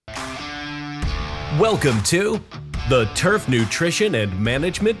Welcome to the Turf Nutrition and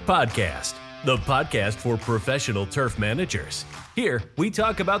Management Podcast, the podcast for professional turf managers. Here, we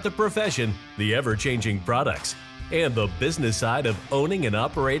talk about the profession, the ever-changing products, and the business side of owning and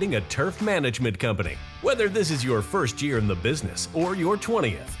operating a turf management company. Whether this is your first year in the business or your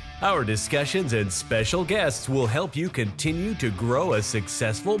 20th, our discussions and special guests will help you continue to grow a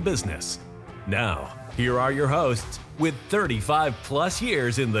successful business. Now, here are your hosts with 35 plus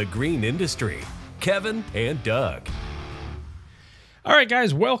years in the green industry, Kevin and Doug. All right,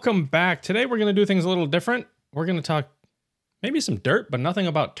 guys, welcome back. Today we're going to do things a little different. We're going to talk maybe some dirt, but nothing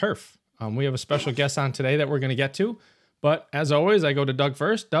about turf. We have a special guest on today that we're going to get to. But as always, I go to Doug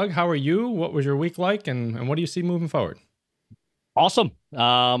first. Doug, how are you? What was your week like? And what do you see moving forward? Awesome.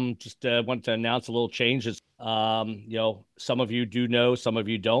 Just wanted to announce a little changes. Some of you do know, some of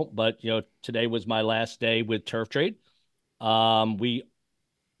you don't, but, today was my last day with Turf Trade.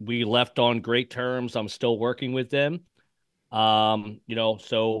 We left on great terms. I'm still working with them.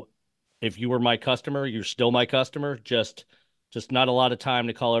 So if you were my customer, you're still my customer. Just not a lot of time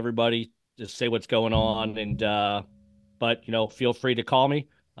to call everybody, just say what's going on. But feel free to call me.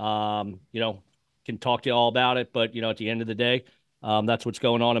 Can talk to you all about it. But, at the end of the day, that's what's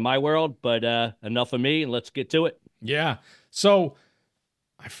going on in my world. But enough of me, and let's get to it. Yeah. So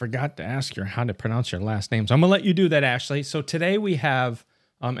I forgot to ask you how to pronounce your last name. So I'm going to let you do that, Ashley. So today we have,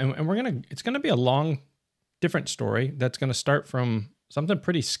 it's going to be a long, different story that's going to start from something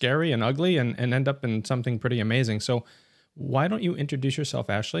pretty scary and ugly and end up in something pretty amazing. So why don't you introduce yourself,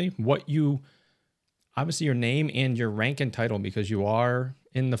 Ashley? Obviously your name and your rank and title, because you are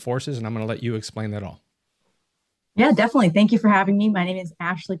in the forces, and I'm going to let you explain that all. Yeah, definitely. Thank you for having me. My name is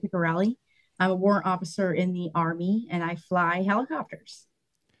Ashley Piccirilli. I'm a warrant officer in the Army, and I fly helicopters.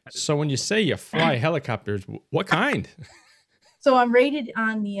 So when you say you fly helicopters, what kind? So I'm rated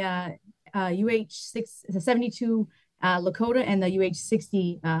on the UH-6, the 72 Lakota, and the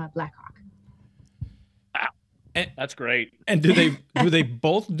UH-60 Blackhawk. Wow. That's great. And do they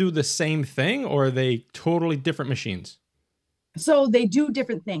both do the same thing, or are they totally different machines? So they do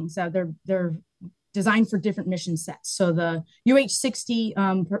different things. They're designed for different mission sets. So the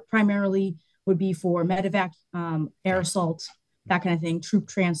UH-60 primarily would be for medevac, air assault, that kind of thing, troop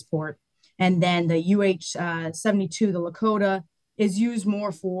transport. And then the UH-72, the Lakota, is used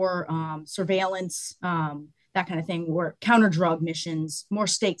more for surveillance, that kind of thing, where counter drug missions, more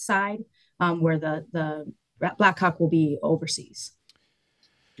stateside, where the Blackhawk will be overseas.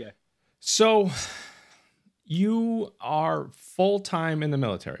 Okay. So you are full-time in the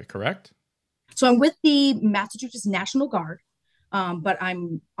military, correct? So I'm with the Massachusetts National Guard, but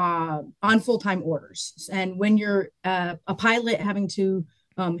I'm on full-time orders. And when you're a pilot having to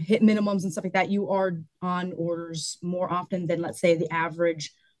hit minimums and stuff like that, you are on orders more often than, let's say, the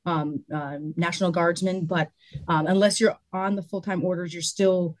average National Guardsman. But unless you're on the full-time orders, you're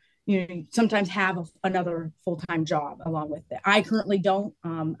still, sometimes have another full-time job along with it. I currently don't.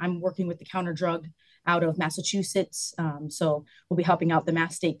 I'm working with the counter drug out of Massachusetts. So we'll be helping out the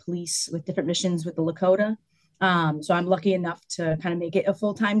Mass State Police with different missions with the Lakota. So I'm lucky enough to kind of make it a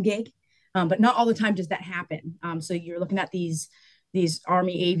full-time gig, but not all the time does that happen. So you're looking at these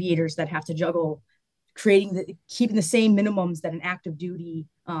Army aviators that have to juggle keeping the same minimums that an active duty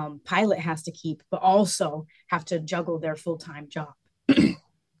pilot has to keep, but also have to juggle their full-time job.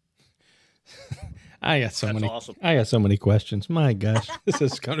 That's awesome. I got so many questions. My gosh, this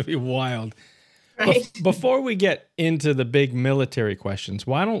is going to be wild. Right. Before we get into the big military questions,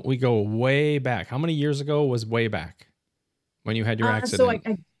 why don't we go way back? How many years ago was way back when you had your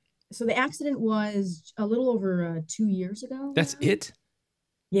accident? So the accident was a little over 2 years ago. That's it?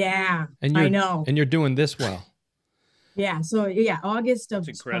 Yeah, I know. And you're doing this well. Yeah. So yeah, August of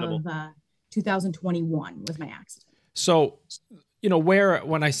 2021 was my accident. So,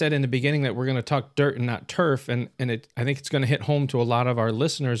 when I said in the beginning that we're going to talk dirt and not turf, I think it's going to hit home to a lot of our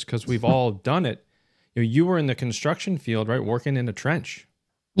listeners because we've all done it. You were in the construction field, right? Working in a trench.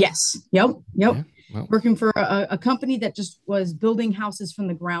 Yes. Yep. Yeah, well, working for a company that just was building houses from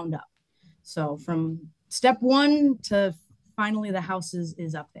the ground up. So from step one to finally the house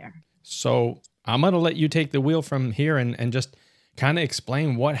is up there. So I'm going to let you take the wheel from here and just kind of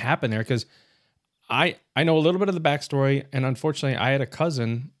explain what happened there, because I know a little bit of the backstory, and unfortunately I had a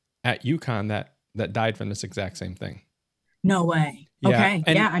cousin at UConn that died from this exact same thing. No way. Yeah.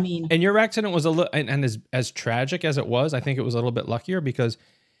 Okay. And your accident was a little, and as tragic as it was, I think it was a little bit luckier because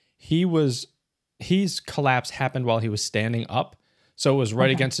his collapse happened while he was standing up. So it was right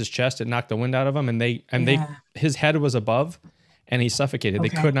against his chest. It knocked the wind out of him, his head was above and he suffocated. Okay.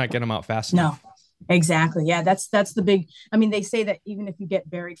 They could not get him out fast enough. No, exactly. Yeah. That's the big, they say that even if you get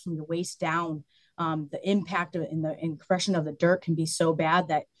buried from your waist down, the impact of in the compression of the dirt can be so bad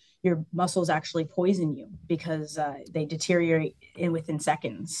that your muscles actually poison you because they deteriorate within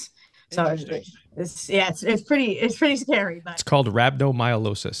seconds. So it's pretty scary. But it's called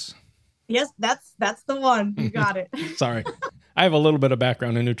rhabdomyolysis. Yes, that's the one. You got it. Sorry. I have a little bit of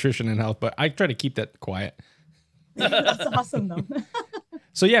background in nutrition and health, but I try to keep that quiet. That's awesome, though.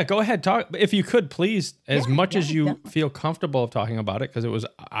 So yeah, go ahead, talk. If you could, please, as much as you definitely feel comfortable of talking about it, because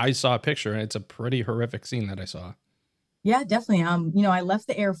I saw a picture and it's a pretty horrific scene that I saw. Yeah, definitely. I left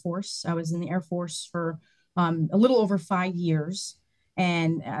the Air Force. I was in the Air Force for a little over 5 years,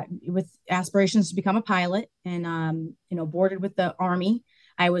 and with aspirations to become a pilot, and boarded with the Army.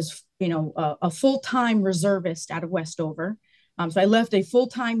 I was, a full-time reservist out of Westover. So I left a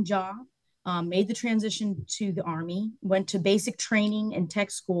full-time job, made the transition to the Army, went to basic training and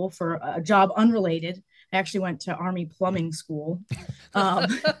tech school for a job unrelated. I actually went to Army plumbing school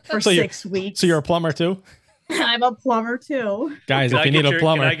for 6 weeks. So you're a plumber too? I'm a plumber too. Guys, if you need a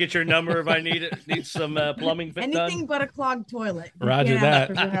plumber. Can I get your number if I need some plumbing fit Anything done? but a clogged toilet. Roger that.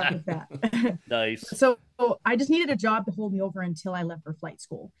 With that. Nice. So I just needed a job to hold me over until I left for flight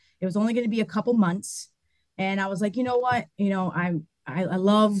school. It was only going to be a couple months. And I was like, you know what? I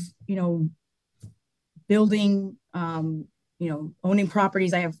love, building, owning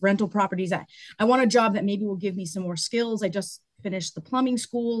properties. I have rental properties. I want a job that maybe will give me some more skills. I just finished the plumbing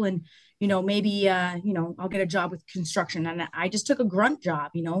school, and maybe I'll get a job with construction. And I just took a grunt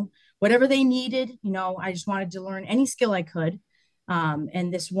job, whatever they needed. I just wanted to learn any skill I could.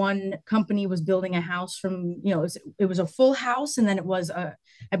 And this one company was building a house from, it was a full house, and then it was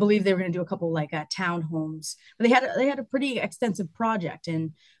I believe they were going to do a couple like townhomes, but they had a pretty extensive project,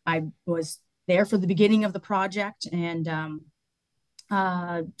 and I was there for the beginning of the project, and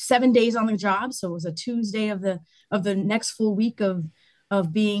 7 days on the job. So it was a Tuesday of the next full week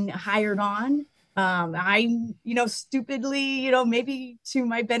of being hired on. I, stupidly, maybe to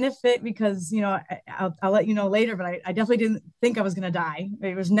my benefit, because, I'll let you know later, but I definitely didn't think I was going to die.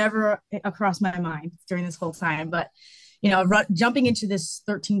 It was never across my mind during this whole time, but, jumping into this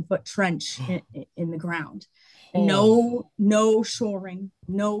 13-foot trench in the ground. No shoring,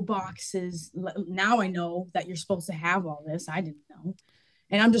 no boxes. Now I know that you're supposed to have all this. I didn't know.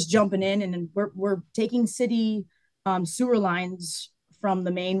 And I'm just jumping in, and we're taking city sewer lines from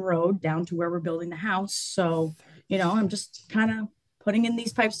the main road down to where we're building the house. So, I'm just kind of putting in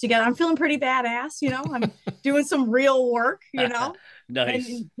these pipes together. I'm feeling pretty badass, I'm doing some real work,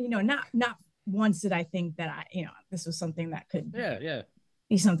 Nice. And, not once did I think that this was something that could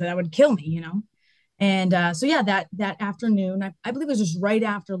be something that would kill me, And that afternoon, I believe it was just right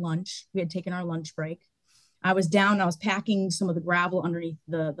after lunch. We had taken our lunch break. I was packing some of the gravel underneath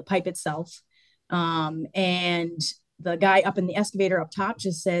the pipe itself. And the guy up in the excavator up top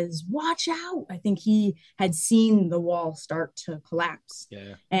just says, "Watch out." I think he had seen the wall start to collapse.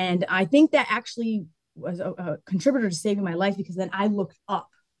 Yeah. And I think that actually was a contributor to saving my life, because then I looked up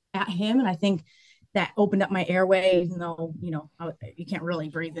at him, and I think that opened up my airway, even though, you can't really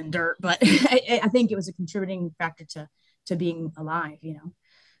breathe in dirt, but I think it was a contributing factor to being alive,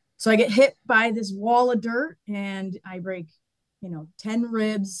 So I get hit by this wall of dirt, and I break, 10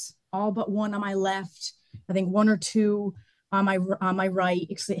 ribs, all but one on my left. I think one or two on my right.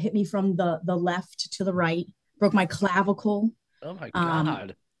 It hit me from the left to the right, broke my clavicle. Oh my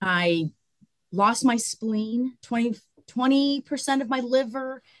God. I lost my spleen. 20% of my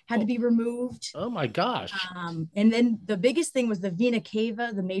liver had to be removed. Oh my gosh. And then the biggest thing was the vena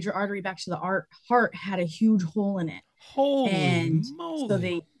cava, the major artery back to the heart, had a huge hole in it. Holy moly. So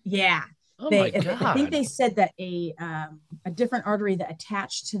my God. I think they said that a different artery that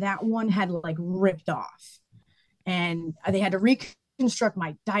attached to that one had like ripped off, and they had to reconstruct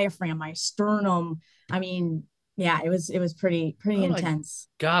my diaphragm, my sternum. I mean, it was pretty intense.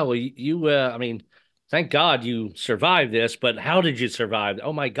 God, well, you thank God you survived this, but how did you survive?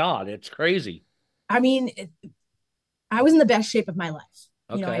 Oh my God, it's crazy. I mean, I was in the best shape of my life.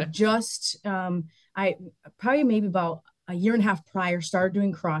 Okay. I just, I probably maybe about a year and a half prior started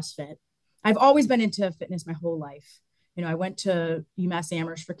doing CrossFit. I've always been into fitness my whole life. I went to UMass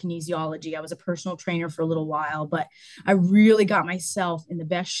Amherst for kinesiology. I was a personal trainer for a little while, but I really got myself in the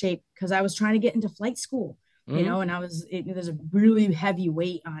best shape because I was trying to get into flight school. Mm-hmm. And there's a really heavy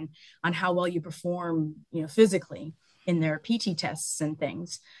weight on how well you perform, physically in their PT tests and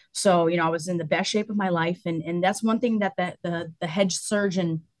things. So, I was in the best shape of my life. And that's one thing that the head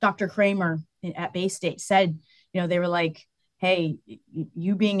surgeon, Dr. Kramer at Bay State said, they were like, hey,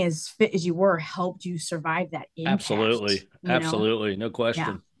 you being as fit as you were helped you survive that impact. Absolutely. No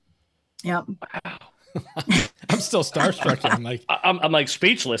question. Yeah. Yep. Wow. I'm still starstruck here. I'm like, I'm like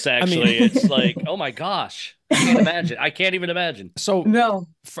speechless. Actually, it's like, oh my gosh, I can't imagine. I can't even imagine. So No.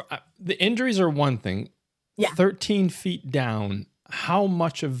 The injuries are one thing. Yeah. 13 feet down. How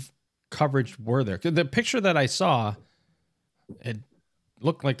much of coverage were there? The picture that I saw, it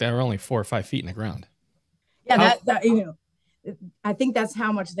looked like they were only 4 or 5 feet in the ground. Yeah, that I think that's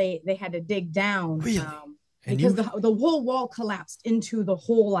how much they had to dig down. Really? Because the whole wall collapsed into the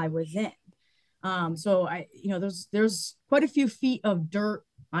hole I was in. So there's quite a few feet of dirt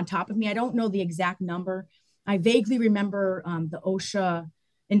on top of me. I don't know the exact number. I vaguely remember the OSHA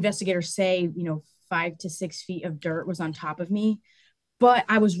investigators say, 5 to 6 feet of dirt was on top of me, but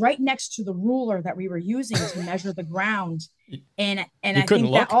I was right next to the ruler that we were using to measure the ground. And I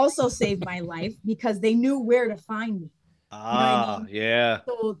think that also saved my life because they knew where to find me. Yeah.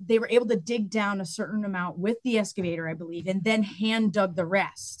 So they were able to dig down a certain amount with the excavator, I believe, and then hand dug the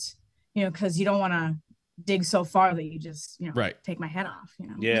rest, because you don't want to dig so far that you just, take my head off,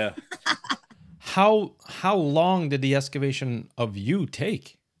 Yeah. How long did the excavation of you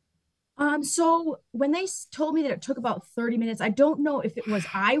take? So when they told me that it took about 30 minutes, I don't know if it was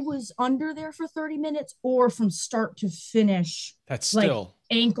I was under there for 30 minutes or from start to finish. That's still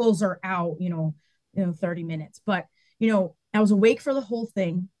ankles are out, 30 minutes. But, I was awake for the whole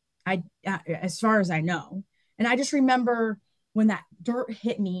thing. As far as I know. And I just remember when that dirt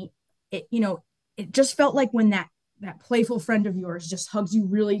hit me, it just felt like when that playful friend of yours just hugs you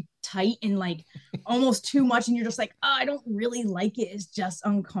really tight and like almost too much. And you're just like, oh, I don't really like it. It's just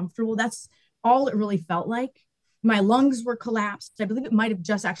uncomfortable. That's all it really felt like. My lungs were collapsed. I believe it might've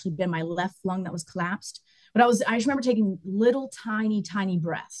just actually been my left lung that was collapsed, but I just remember taking little tiny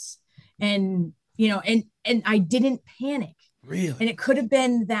breaths and, and I didn't panic. Really? And it could have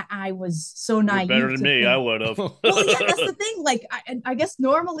been that I was so naive. You're better than me. I would have. Well, yeah, that's the thing. Like, I guess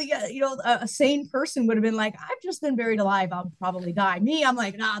normally, a sane person would have been like, I've just been buried alive. I'll probably die. Me, I'm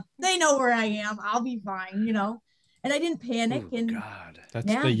like, nah, they know where I am. I'll be fine, And I didn't panic. Oh, and God.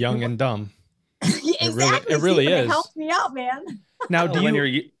 That's the young and dumb. Yeah, exactly. It really is. It helped me out, man. Now,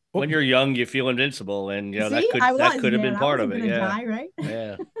 when you're young, you feel invincible, and that could have been part of it. Yeah. Die, right?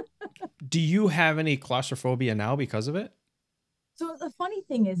 Yeah. Do you have any claustrophobia now because of it? So the funny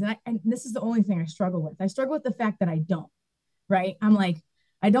thing is, and this is the only thing I struggle with. I struggle with the fact that I don't, right? I'm like,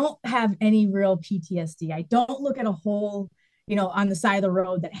 I don't have any real PTSD. I don't look at a hole, on the side of the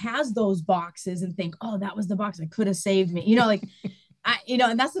road that has those boxes and think, oh, that was the box that could have saved me. And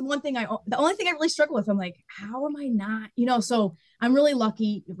that's the only thing I really struggle with. I'm like, how am I not, so I'm really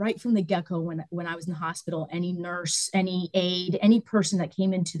lucky right from the get-go when I was in the hospital, any nurse, any aide, any person that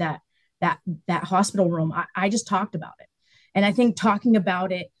came into that hospital room, I just talked about it. And I think talking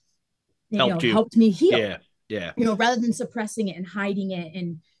about it, helped me heal. Yeah. Rather than suppressing it and hiding it.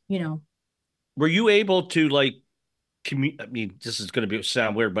 And, Were you able to this is going to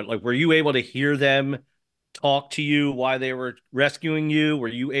sound weird, but were you able to hear them talk to you while they were rescuing you? Were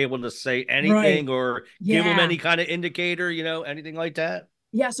you able to say anything or give them any kind of indicator, anything like that?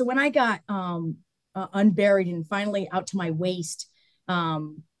 Yeah. So when I got unburied and finally out to my waist,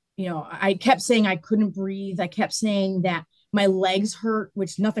 I kept saying I couldn't breathe. I kept saying that my legs hurt,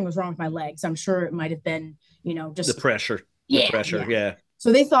 which nothing was wrong with my legs. I'm sure it might have been, just the pressure. Yeah.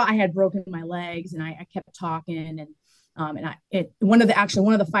 So they thought I had broken my legs, and I kept talking, and one of the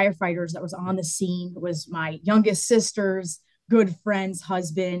firefighters that was on the scene was my youngest sister's good friend's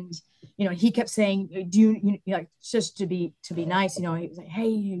husband. He kept saying, "Do you just to be nice?" He was like, "Hey,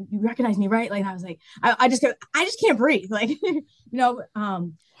 you recognize me, right?" Like, I was like, I just can't breathe, like,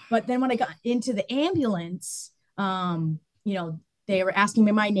 But then when I got into the ambulance, they were asking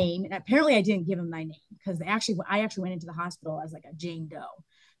me my name, and apparently I didn't give them my name because I actually went into the hospital as like a Jane Doe.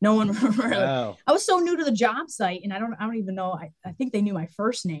 No one really. Wow. I was so new to the job site, and I don't even know. I think they knew my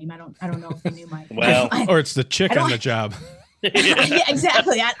first name. I don't know if they knew my. Well, or it's the chick on the job. Yeah,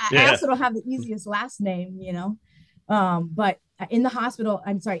 exactly. I also don't have the easiest last name, But in the hospital,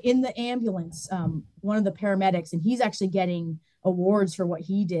 in the ambulance, one of the paramedics, and he's actually getting awards for what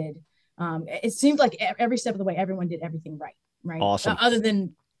he did. It seemed like every step of the way, everyone did everything right. Awesome. Other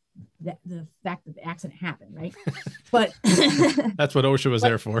than the fact that the accident happened, right? But that's what OSHA was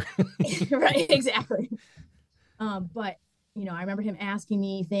there for. Right, exactly. But I remember him asking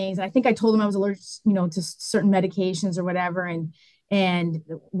me things. I think I told him I was allergic, to certain medications or whatever. And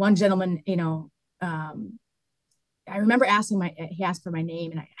one gentleman, I remember he asked for my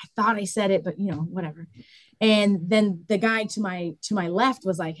name, and I thought I said it, but whatever. And then the guy to my left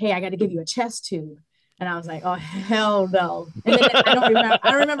was like, "Hey, I got to give you a chest tube." And I was like, "Oh, hell no." And then I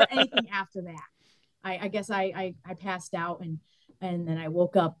don't remember anything after that. I guess I passed out, and And then I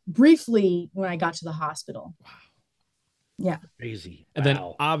woke up briefly when I got to the hospital. Wow. Yeah. Crazy. And Wow. then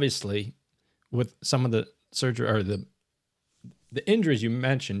obviously with some of the surgery or the injuries you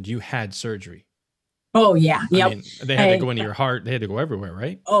mentioned, you had surgery. Oh yeah. I Yep. mean, they had to go into your heart. They had to go everywhere,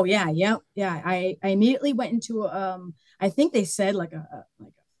 right? Oh yeah. Yep. Yeah. I immediately went into, I think they said like a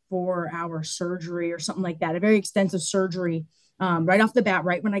 4-hour surgery or something like that, a very extensive surgery, right off the bat,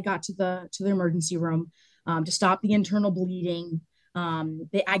 right when I got to the emergency room, to stop the internal bleeding.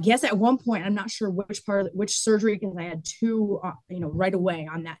 I guess at one point, I'm not sure which surgery, because I had two, right away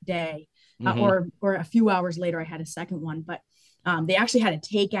on that day, or a few hours later, I had a second one. But they actually had to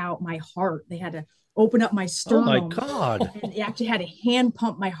take out my heart. They had to open up my sternum. Oh my God! And they actually had to hand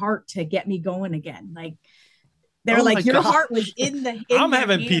pump my heart to get me going again. Like they're like, your heart was in the. I'm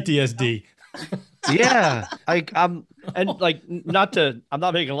having PTSD. Yeah, I'm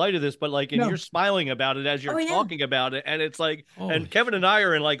not making light of this, but like, and you're smiling about it as you're talking about it, and it's like, and Kevin and I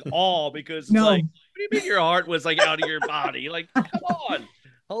are in like awe because it's like, what do you mean your heart was like out of your body? Like, come on,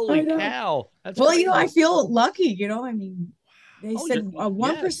 holy cow! That's crazy. I feel lucky. I mean, they said a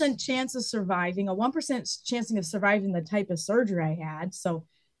 1% chance of surviving, a 1% chance of surviving the type of surgery I had. So,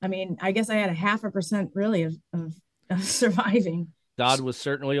 I mean, I guess I had a 0.5% really of surviving. God was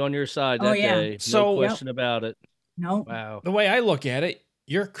certainly on your side that day. No question about it. No. Wow. The way I look at it,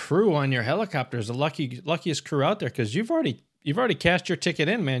 your crew on your helicopter is the luckiest crew out there because you've already cashed your ticket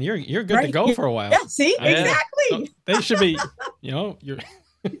in, man. You're good to go for a while. Yeah, see? Exactly. So they should be, you're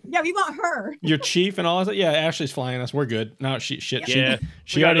yeah, we want her. Your chief and all that. Yeah, Ashley's flying us. We're good. No, she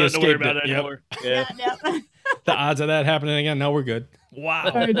already escaped it. Yeah. The odds of that happening again. No, we're good.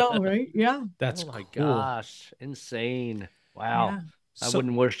 Wow. I know, right? Yeah. That's my cool. Gosh, insane. Wow. Yeah. I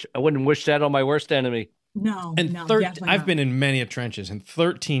wouldn't wish that on my worst enemy. No. And I've been in many trenches, and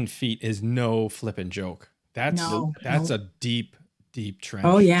 13 feet is no flipping joke. That's a deep trench.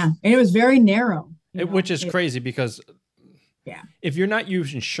 Oh yeah, and it was very narrow. Which is crazy because yeah, if you're not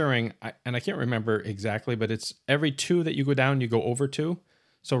using shoring, and I can't remember exactly, but it's every 2 that you go down, you go over 2.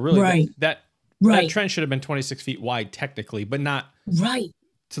 So really, that trench should have been 26 feet wide technically, but not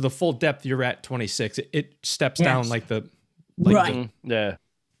to the full depth. You're at 26. It steps down like the bleachers. And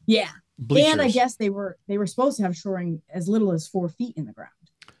I guess they were supposed to have shoring as little as 4 feet in the ground.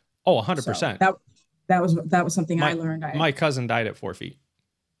 Oh, 100%. So that was something I learned. My cousin died at 4 feet.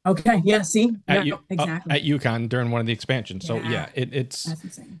 Okay. Yeah. See. Exactly. At UConn during one of the expansions. So it's that's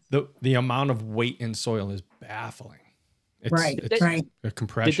insane. The amount of weight in soil is baffling. It's a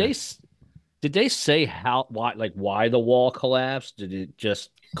compression. Did they say why the wall collapsed? Did it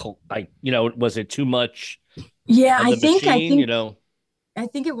just was it too much? Yeah, I think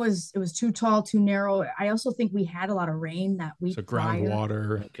it was too tall, too narrow. I also think we had a lot of rain that week. So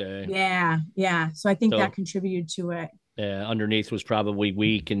groundwater. Okay. Yeah. So I think that contributed to it. Yeah, underneath was probably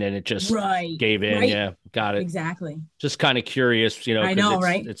weak, and then it just gave in. Right. Yeah, got it. Exactly. Just kind of curious, I know,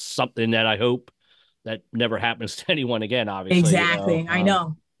 right? It's something that I hope that never happens to anyone again. Obviously, exactly. I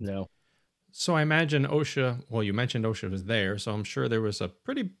know. No. So I imagine OSHA. Well, you mentioned OSHA was there, so I'm sure there was a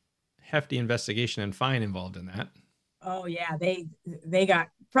pretty hefty investigation and fine involved in that. Oh yeah, they got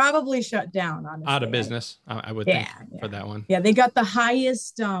probably shut down. Honestly, out of business, I would think for that one. Yeah, they got the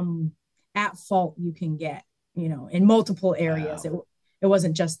highest at fault you can get. In multiple areas. Wow. It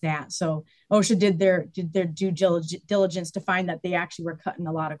wasn't just that. So OSHA did their due diligence to find that they actually were cutting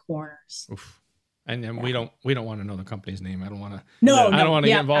a lot of corners. Oof. And then we don't want to know the company's name. I don't want to. I don't want to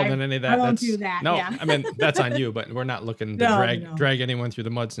get involved in any of that. I won't do that. No, I mean that's on you. But we're not looking to drag anyone through the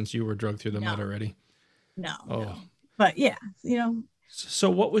mud since you were dragged through the mud already. No. But yeah, So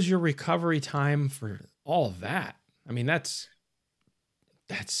what was your recovery time for all of that? I mean, that's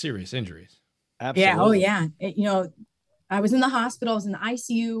serious injuries. Absolutely. Yeah. Oh yeah. I was in the hospital. I was in the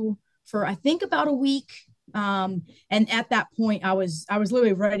ICU for I think about a week. And at that point, I was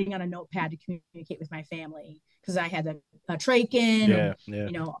literally writing on a notepad to communicate with my family because I had a trach in,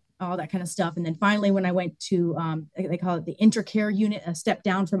 all that kind of stuff. And then finally, when I went to they call it the intercare unit, a step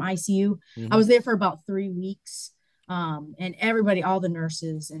down from ICU, I was there for about 3 weeks. And everybody, all the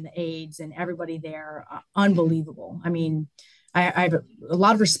nurses and the aides and everybody there, unbelievable. I mean, I have a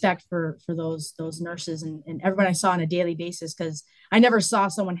lot of respect for those nurses and everyone I saw on a daily basis because I never saw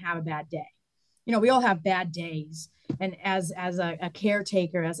someone have a bad day. We all have bad days. And as a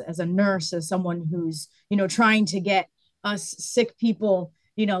caretaker, as a nurse, as someone who's, trying to get us sick people,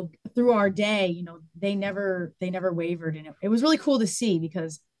 through our day, they never wavered. And it was really cool to see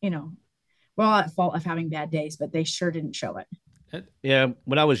because, we're all at fault of having bad days, but they sure didn't show it. Yeah,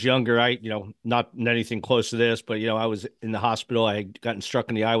 when I was younger, I, not anything close to this, but, I was in the hospital. I had gotten struck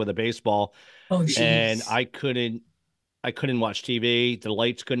in the eye with a baseball. Oh, geez. And I couldn't I couldn't watch TV. The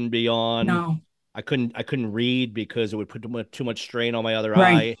lights couldn't be on. No. I couldn't read because it would put too much strain on my other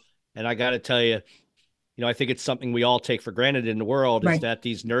Right. eye. And I got to tell you, I think it's something we all take for granted in the world is Right. that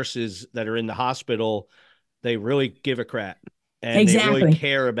these nurses that are in the hospital, they really give a crap and they really Exactly.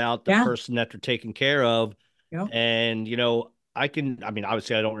 care about the Yeah. person that they're taking care of. Yep. And, I mean,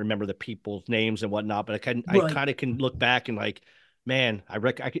 obviously I don't remember the people's names and whatnot, but I Right. kind of can look back and like, man,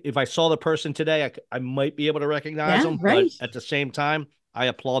 if I saw the person today, I might be able to recognize Yeah, them, right. but at the same time, I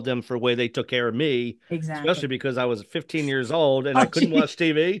applaud them for the way they took care of me, Exactly. especially because I was 15 years old and Oh, I couldn't geez. watch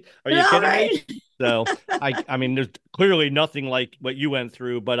TV. Are you No, kidding right? me? So I mean, there's clearly nothing like what you went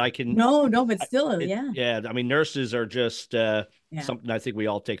through, but I can, No, but still, yeah. yeah. I mean, nurses are just Yeah. something I think we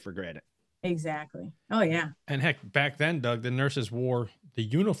all take for granted. Exactly. Oh, yeah. And heck, back then, Doug, the nurses wore the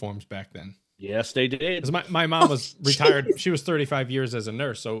uniforms back then. Yes, they did. Because my mom was retired. She was 35 years as a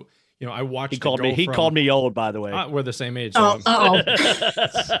nurse. So, I watched He called me old, by the way. We're the same age. So Oh,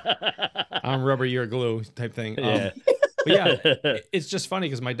 I'm rubber, you're glue type thing. Yeah. But yeah, it's just funny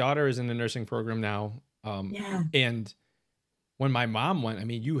because my daughter is in the nursing program now. yeah. And when my mom went, I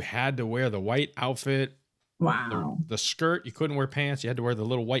mean, you had to wear the white outfit, Wow. the skirt. You couldn't wear pants. You had to wear the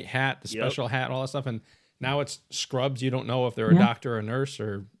little white hat, the special hat, all that stuff. And now it's scrubs. You don't know if they're a doctor or a nurse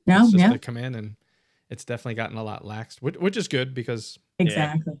or No, it's just yeah. they come in, and it's definitely gotten a lot lax, which is good because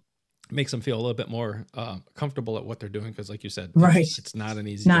Exactly. it makes them feel a little bit more comfortable at what they're doing. Because like you said, Right. it's not an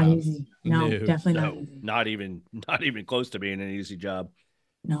easy Not job. easy. No, definitely not easy. Not even close to being an easy job.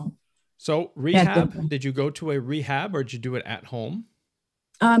 No. So rehab, definitely. did you go to a rehab or did you do it at home?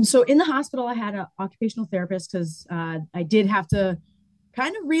 So in the hospital, I had an occupational therapist because I did have to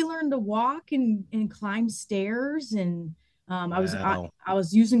kind of relearn to walk and climb stairs, and Wow. I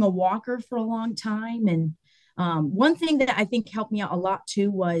was using a walker for a long time. And one thing that I think helped me out a lot too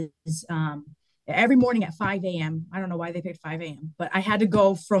was every morning at 5 a.m. I don't know why they picked 5 a.m., but I had to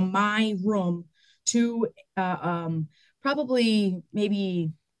go from my room to probably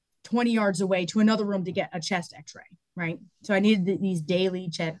maybe 20 yards away to another room to get a chest x-ray, right? So I needed these daily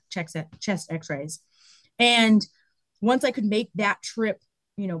chest x-rays. And once I could make that trip,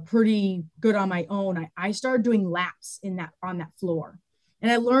 pretty good on my own, I started doing laps on that floor.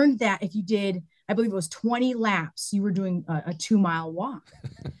 And I learned that if you did, I believe it was 20 laps, you were doing a 2-mile walk.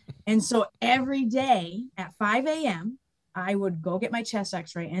 And so every day at 5 a.m., I would go get my chest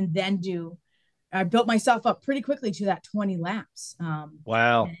x-ray and then I built myself up pretty quickly to that 20 laps.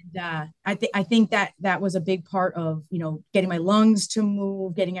 Wow. And I think that was a big part of, getting my lungs to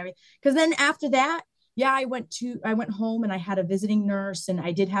move, getting everything. Because then after that, yeah, I went home and I had a visiting nurse, and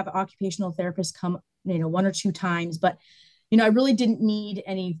I did have an occupational therapist come, 1 or 2 times, but, I really didn't need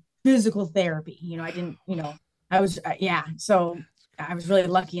any physical therapy. I didn't, I was, yeah. So I was really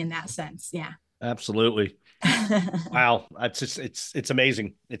lucky in that sense. Yeah. Absolutely. Wow. That's just, it's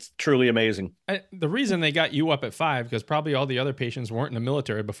amazing. It's truly amazing. The reason they got you up at 5, because probably all the other patients weren't in the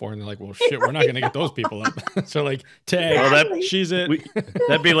military before, and they're like, well, shit, we're not going to get those people up. So like, tag, Well, she's it.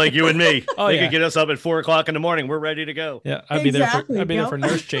 That'd be like you and me. Oh, they yeah. could get us up at 4 o'clock in the morning. We're ready to go. Yeah. I'd be there for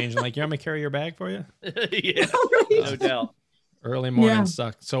nurse change. And like, you want me to carry your bag for you? Yeah. No doubt. Early morning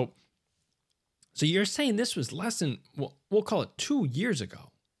suck. So you're saying this was less than, we'll call it 2 years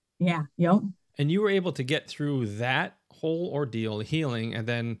ago. Yeah. Yep. And you were able to get through that whole ordeal, healing, and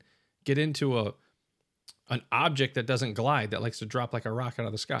then get into an object that doesn't glide, that likes to drop like a rock out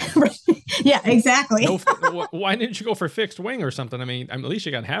of the sky. Yeah, exactly. Why didn't you go for fixed wing or something? I mean, at least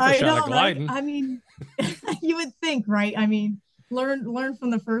you got half a shot at gliding. Right? I mean, you would think, right? I mean, learn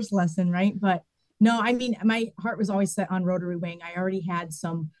from the first lesson, right? But no, I mean, my heart was always set on rotary wing. I already had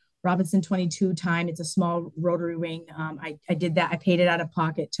some Robinson 22 time. It's a small rotary wing. I did that. I paid it out of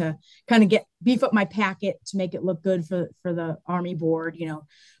pocket to kind of beef up my packet to make it look good for the Army board,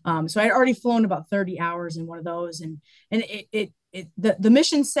 So I'd already flown about 30 hours in one of those, and the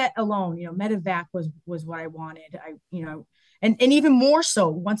mission set alone, medevac was what I wanted. And even more so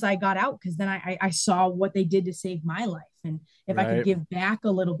once I got out, because then I saw what they did to save my life, and if I could give back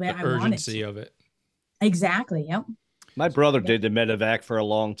a little bit, I wanted to. Urgency of it. Exactly. Yep. My brother did the medevac for a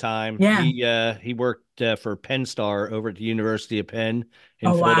long time. Yeah. He worked for Penn Star over at the University of Penn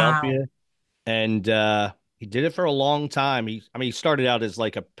in Philadelphia. Wow. And he did it for a long time. He started out as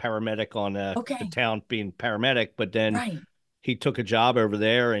like a paramedic on the town being paramedic, but then he took a job over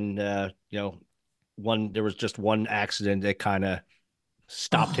there, and there was just one accident that kind of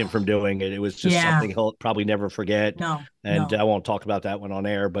stopped him from doing it. It was just something he'll probably never forget. No. I won't talk about that one on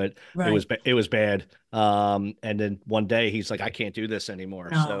air, but it was bad. And then one day he's like, I can't do this anymore.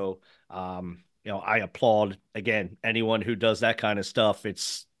 No. So, I applaud again, anyone who does that kind of stuff.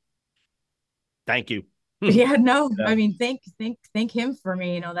 Thank you. Yeah, no, Yeah. I mean, thank him for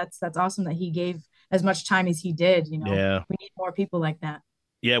me. That's awesome that he gave as much time as he did. Yeah. We need more people like that.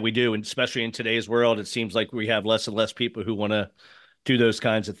 Yeah, we do. And especially in today's world, it seems like we have less and less people who want to do those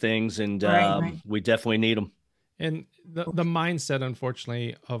kinds of things. And Right. we definitely need them. And the mindset,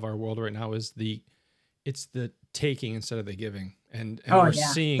 unfortunately, of our world right now is it's the taking instead of the giving, and Oh, we're yeah.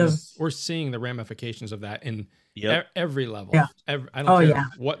 seeing the ramifications of that in Yep. every level. Yeah. I don't Oh, care yeah.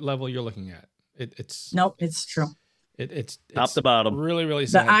 what level you're looking at. It's Nope, it's true. it's Top to bottom. really, really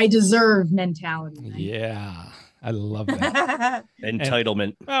The sad. I deserve mentality. Right? Yeah, I love that.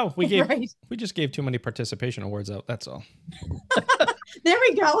 Entitlement. Well, we Right. just gave too many participation awards out. That's all. There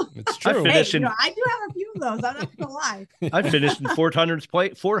we go. It's true. I Hey, finished in- I do have a few of those. I'm not gonna lie. I finished in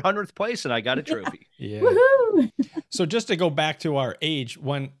 400th place, and I got a trophy. Yeah. Woohoo! So just to go back to our age,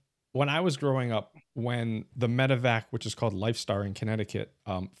 when I was growing up, when the medevac, which is called LifeStar in Connecticut,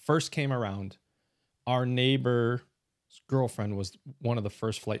 first came around, our neighbor's girlfriend was one of the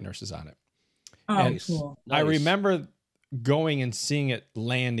first flight nurses on it. Oh, And cool. I Nice. remember going and seeing it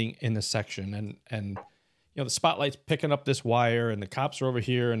landing in the section, and the spotlight's picking up this wire, and the cops are over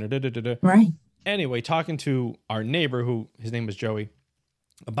here, and da-da-da-da. Right. Anyway, talking to our neighbor, who his name was Joey,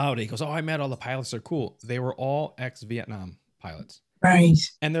 about it, he goes, "Oh, I met all the pilots. They're cool. They were all ex-Vietnam pilots." Right.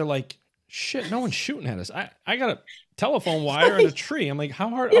 And they're like, "Shit, no one's shooting at us. I got a telephone wire and a tree." I'm like, "How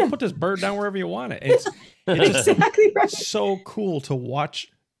hard? I'll put this bird down wherever you want it." It's just Exactly right. so cool to watch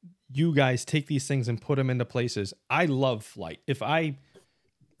you guys take these things and put them into places. I love flight. If I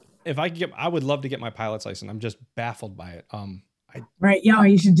would love to get my pilot's license. I'm just baffled by it. Right. Yeah,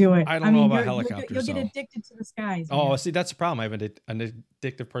 you should do it. I don't know about you'll- helicopters, You'll get so. addicted to the skies. Oh, man. see, that's the problem. I have an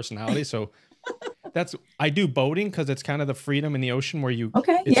addictive personality, so I do boating because it's kind of the freedom in the ocean where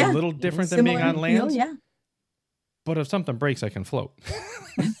Okay. it's Yeah. a little different than being Similar on in feel, land. Yeah. But if something breaks, I can float.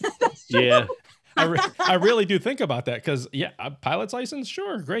 Yeah. I really do think about that because a pilot's license,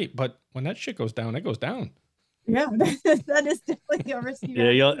 sure, great, but when that shit goes down, it goes down. Yeah. That is definitely a risky.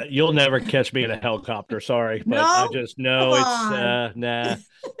 Yeah, you'll never catch me in a helicopter. Sorry, but I No? just know Come it's nah.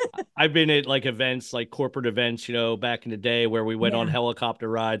 I've been at like events, like corporate events, back in the day where we went on Yeah. helicopter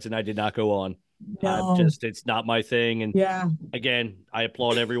rides, and I did not go on. No. It's not my thing. And Yeah. again, I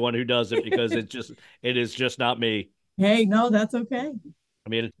applaud everyone who does it because it is just not me. Hey, no, that's okay. I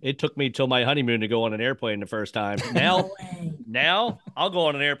mean, it took me till my honeymoon to go on an airplane the first time. No way. Now I'll go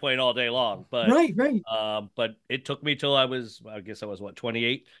on an airplane all day long, but Right. but it took me till I guess I was what,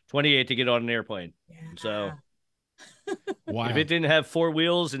 28 to get on an airplane. Yeah. So Wow. if it didn't have four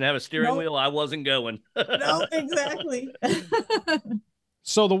wheels and have a steering Nope. wheel, I wasn't going. No, exactly.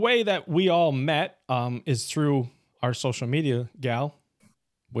 So the way that we all met is through our social media gal,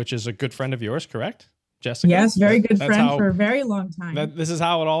 which is a good friend of yours, correct? Jessica? Yes, very good That's friend how- for a very long time. This is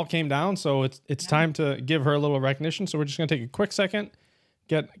how it all came down. So it's time to give her a little recognition. So we're just going to take a quick second,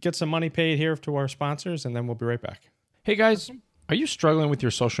 get some money paid here to our sponsors, and then we'll be right back. Hey guys, are you struggling with your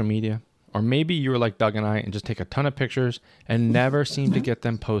social media? Or maybe you were like Doug and I and just take a ton of pictures and never seem to get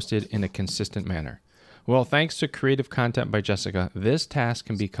them posted in a consistent manner. Well, thanks to Creative Content by Jessica, this task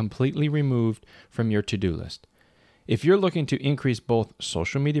can be completely removed from your to-do list. If you're looking to increase both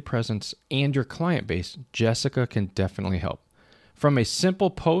social media presence and your client base, Jessica can definitely help. From a simple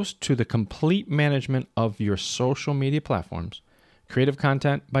post to the complete management of your social media platforms, Creative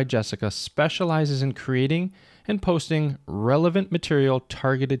Content by Jessica specializes in creating and posting relevant material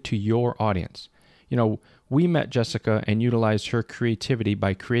targeted to your audience. We met Jessica and utilized her creativity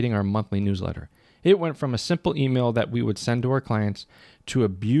by creating our monthly newsletter. It went from a simple email that we would send to our clients to a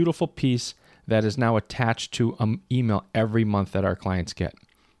beautiful piece that is now attached to an email every month that our clients get.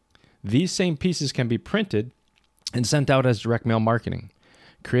 These same pieces can be printed and sent out as direct mail marketing.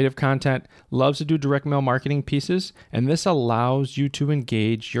 Creative Content loves to do direct mail marketing pieces, and this allows you to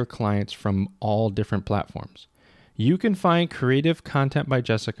engage your clients from all different platforms. You can find Creative Content by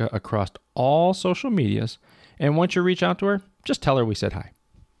Jessica across all social medias, and once you reach out to her, just tell her we said hi.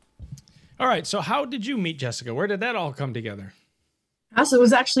 All right, so how did you meet Jessica? Where did that all come together? Also, it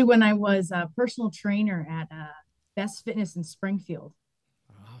was actually when I was a personal trainer at Best Fitness in Springfield.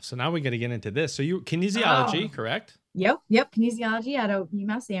 Oh, so now we got to get into this. So you kinesiology, correct? Yep. Kinesiology at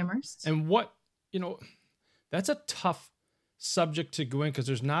UMass Amherst. And what, that's a tough subject to go in because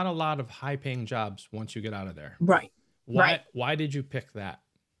there's not a lot of high-paying jobs once you get out of there. Right. Why did you pick that?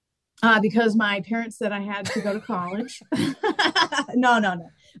 Because my parents said I had to go to college. No.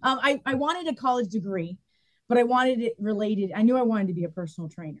 I wanted a college degree, but I wanted it related. I knew I wanted to be a personal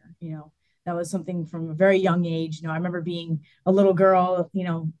trainer. That was something from a very young age. I remember being a little girl,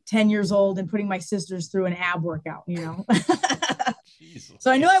 10 years old and putting my sisters through an ab workout,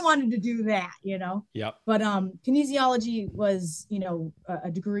 So I knew I wanted to do that, you know. Yep. But kinesiology was, you know,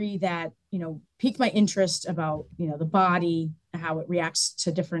 a degree that, you know, piqued my interest about, you know, the body, how it reacts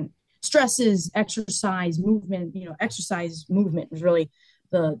to different stresses, exercise, movement. You know, exercise movement was really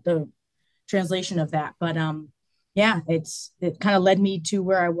the translation of that. But yeah, it kind of led me to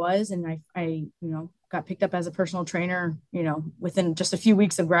where I was, and I you know, got picked up as a personal trainer, you know, within just a few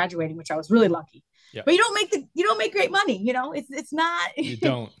weeks of graduating, which I was really lucky. Yep. But you don't make great money, you know. It's not You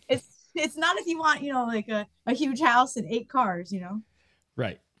don't. it's not if you want, you know, like a huge house and 8 cars, you know.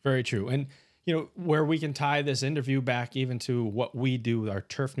 Right. Very true. And you know, where we can tie this interview back even to what we do, our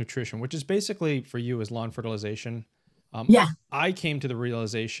turf nutrition, which is basically for you is lawn fertilization. Yeah. I came to the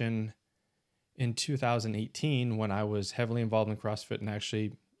realization in 2018 when I was heavily involved in CrossFit and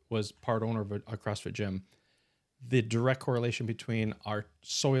actually was part owner of a CrossFit gym, the direct correlation between our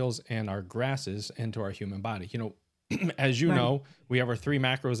soils and our grasses and to our human body. You know, as you know, we have our 3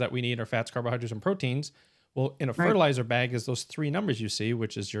 macros that we need, our fats, carbohydrates, and proteins. Well, in a fertilizer bag is those 3 numbers you see,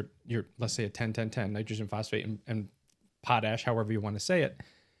 which is your let's say a 10-10-10, nitrogen, phosphate, and potash, however you want to say it.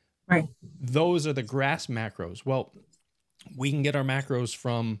 Right. Those are the grass macros. Well, we can get our macros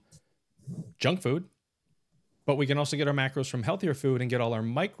from junk food, but we can also get our macros from healthier food and get all our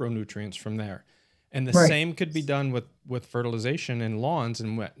micronutrients from there. And the same could be done with fertilization in lawns.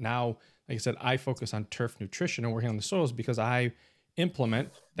 And now, like I said, I focus on turf nutrition and working on the soils because I implement,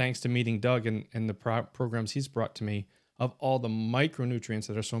 thanks to meeting Doug and the programs he's brought to me, of all the micronutrients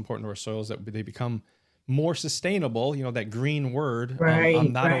that are so important to our soils that they become more sustainable. You know, that green word,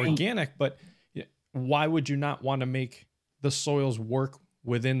 not organic, but why would you not want to make the soils work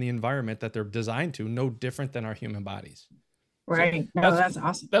within the environment that they're designed to, no different than our human bodies? Right. So that's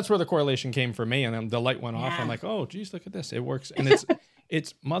awesome. That's where the correlation came for me. And then the light went off. I'm like, oh, geez, look at this. It works. And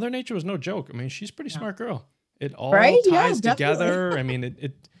it's Mother Nature was no joke. I mean, she's a pretty smart girl. It all ties together. I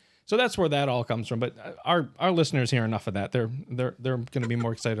mean, so that's where that all comes from. But our listeners hear enough of that. They're going to be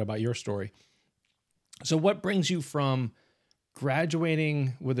more excited about your story. So what brings you from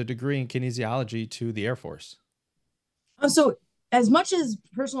graduating with a degree in kinesiology to the Air Force? So as much as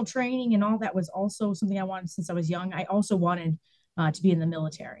personal training and all that was also something I wanted since I was young, I also wanted to be in the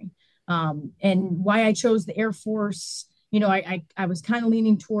military. And why I chose the Air Force, you know, I was kind of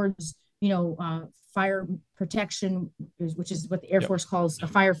leaning towards, you know, fire protection, which is what the Air Force calls a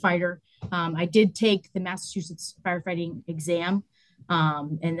firefighter. I did take the Massachusetts firefighting exam,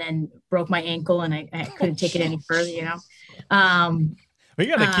 and then broke my ankle, and I couldn't take it any further, you know. We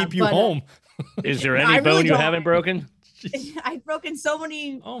got to keep you home. Is there any bone you haven't broken? I've broken so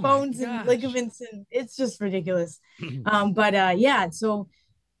many bones and ligaments, and it's just ridiculous. So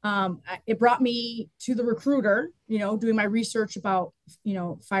it brought me to the recruiter, you know, doing my research about, you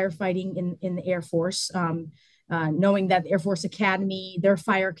know, firefighting in the Air Force, knowing that the Air Force Academy, their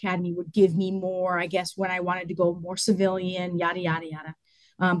fire academy would give me more, I guess, when I wanted to go more civilian, yada, yada, yada.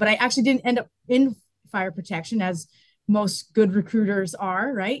 But I actually didn't end up in fire protection, as most good recruiters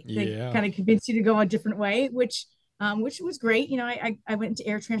are, right? They kind of convince you to go a different way, which was great. You know, I went into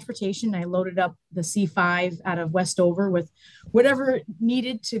air transportation. I loaded up the C5 out of Westover with whatever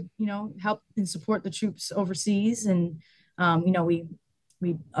needed to, you know, help and support the troops overseas. And, you know, we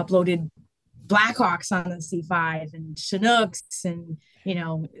uploaded Blackhawks on the C5 and Chinooks. And, you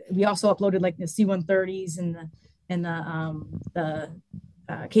know, we also uploaded like the C-130s and the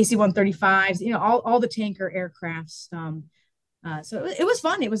KC-135s, you know, all the tanker aircrafts. So it was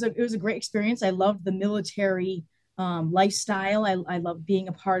fun. It was a great experience. I loved the military lifestyle. I love being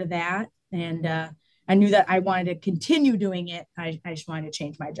a part of that. And I knew that I wanted to continue doing it. I just wanted to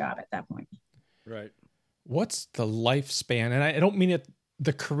change my job at that point. Right. What's the lifespan? And I don't mean it,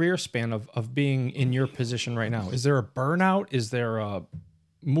 the career span of being in your position right now. Is there a burnout? Is there a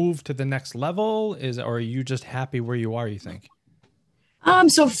move to the next level? Or are you just happy where you are, you think?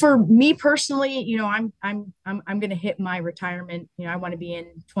 So for me personally, you know, I'm going to hit my retirement. You know, I want to be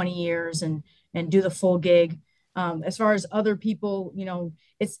in 20 years and do the full gig. As far as other people, you know,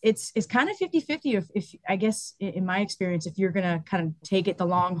 it's kind of 50-50 if I guess in my experience, if you're going to kind of take it the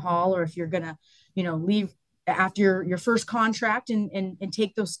long haul, or if you're going to, you know, leave after your first contract and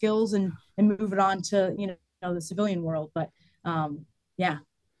take those skills and move it on to, you know, the civilian world. But yeah.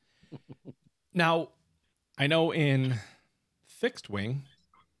 Now, I know in fixed wing,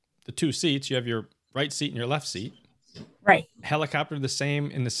 the 2 seats, you have your right seat and your left seat. Right. Helicopter in the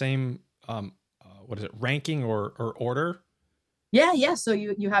same what is it, ranking or order? Yeah. So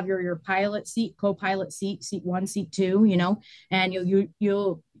you have your pilot seat, co-pilot seat 1, seat 2, you know, and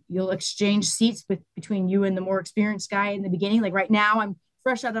you'll exchange seats between you and the more experienced guy in the beginning. Like right now, I'm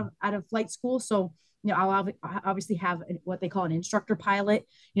fresh out of flight school. So, I'll obviously have what they call an instructor pilot,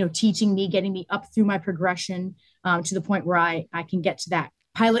 teaching me, getting me up through my progression to the point where I can get to that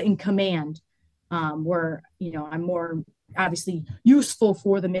pilot in command, where, I'm more obviously useful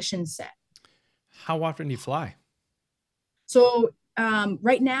for the mission set. How often do you fly? So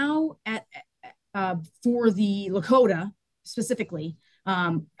right now for the Lakota specifically,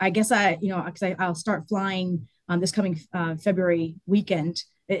 I guess I'll start flying this coming February weekend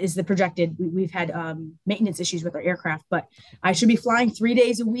is the projected. We've had maintenance issues with our aircraft, but I should be flying 3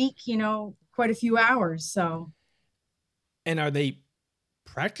 days a week, quite a few hours. So. And are they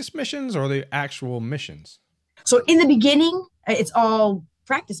practice missions or are they actual missions? So in the beginning, it's all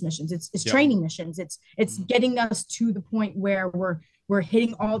practice missions. It's Yep. training missions. It's getting us to the point where we're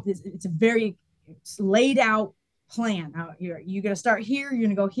hitting all this. It's laid out plan. You're going to start here. You're going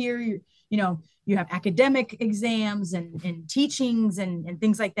to go here. You have academic exams and teachings and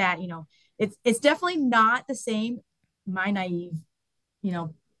things like that. It's definitely not the same. My naive,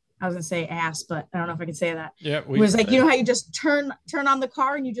 I was gonna say ass, but I don't know if I can say that. Yeah, it was like, how you just turn on the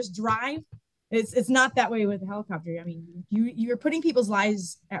car and you just drive. It's not that way with a helicopter. I mean, you're putting people's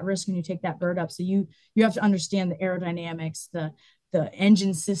lives at risk when you take that bird up. So you have to understand the aerodynamics, the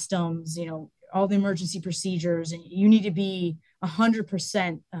engine systems, all the emergency procedures, and you need to be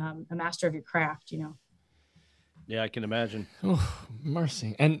 100% a master of your craft. Yeah, I can imagine. Oh,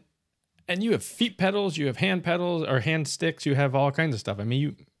 mercy. And you have feet pedals, you have hand pedals or hand sticks, you have all kinds of stuff. I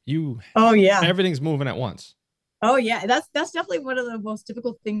mean, you oh yeah, everything's moving at once. Oh yeah, that's definitely one of the most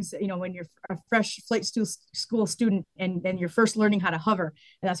difficult things, when you're a fresh flight school student and you're first learning how to hover.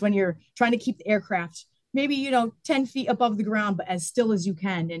 And that's when you're trying to keep the aircraft maybe, 10 feet above the ground, but as still as you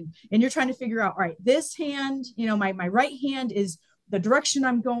can. And you're trying to figure out, all right, this hand, my right hand is the direction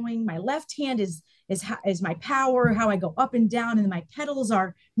I'm going. My left hand is my power, how I go up and down. And my pedals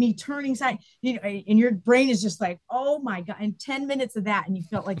are me turning side, and your brain is just like, oh my God. And 10 minutes of that. And you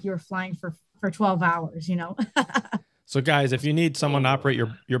felt like you were flying for 12 hours, So guys, if you need someone to operate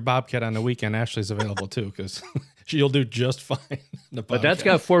your Bobcat on the weekend, Ashley's available too, because she'll do just fine. But that's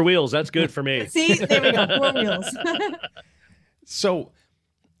got 4 wheels. That's good for me. See, there we go, 4 wheels. So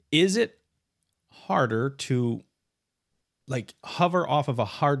is it harder to like hover off of a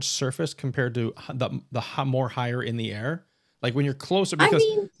hard surface compared to the more higher in the air? Like when you're closer, because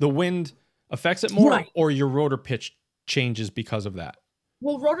the wind affects it more, right, or your rotor pitch changes because of that?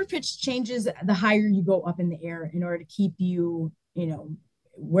 Well, rotor pitch changes the higher you go up in the air in order to keep you,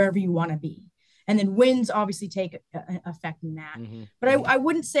 wherever you want to be. And then winds obviously take effect in that. Mm-hmm. But I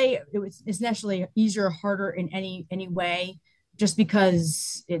wouldn't say it's necessarily easier or harder in any way, just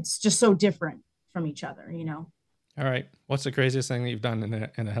because it's just so different from each other, All right. What's the craziest thing that you've done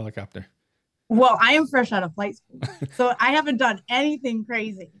in a helicopter? Well, I am fresh out of flight school, so I haven't done anything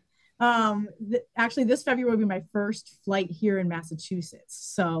crazy. Actually, this February will be my first flight here in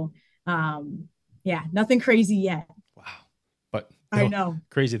Massachusetts. So, yeah, nothing crazy yet. Wow. But I know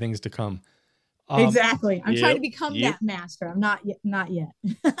crazy things to come. Exactly. I'm trying to become that master. I'm not yet.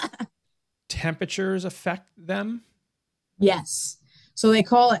 Temperatures affect them? Yes. So they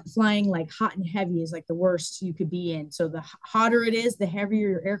call it flying like hot and heavy is like the worst you could be in. So the hotter it is, the heavier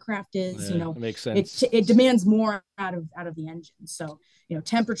your aircraft is, that makes sense. It demands more out of the engine. So,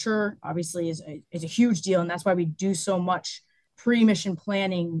 temperature obviously is a huge deal. And that's why we do so much pre-mission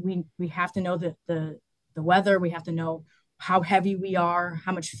planning. We have to know the weather. We have to know how heavy we are,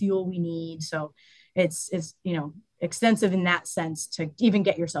 how much fuel we need. So it's extensive in that sense to even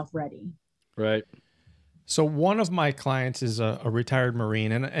get yourself ready. Right. So one of my clients is a retired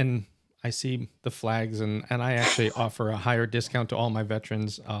Marine, and I see the flags, and I actually offer a higher discount to all my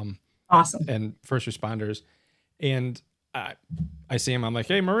veterans, awesome, and first responders. And I see him. I'm like,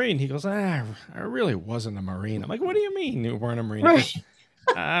 "Hey, Marine." He goes, "I really wasn't a Marine." I'm like, "What do you mean you weren't a Marine?" Right.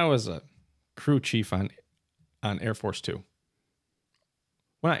 I was a crew chief on Air Force 2.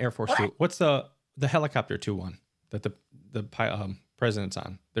 Well, not Air Force 2. What's the helicopter 2 one that the president's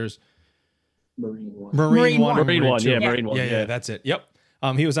on? There's Marine 1. Marine 1. Yeah, Marine 1. Yeah, that's it. Yep.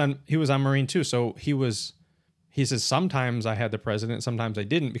 He was on Marine 2. So he says, sometimes I had the president, sometimes I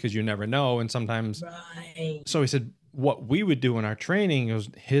didn't, because you never know. And sometimes, right. So he said, what we would do in our training was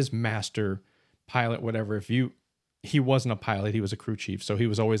his master pilot, whatever. He wasn't a pilot, he was a crew chief. So he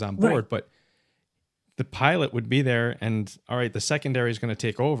was always on board, right. But the pilot would be there and, all right, the secondary is going to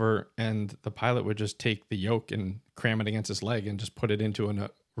take over. And the pilot would just take the yoke and cram it against his leg and just put it into a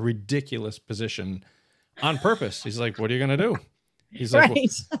ridiculous position on purpose. He's like, what are you going to do? He's like, right.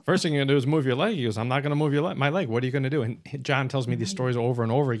 Well, first thing you're going to do is move your leg. He goes, I'm not going to move my leg. What are you going to do? And John tells me these stories over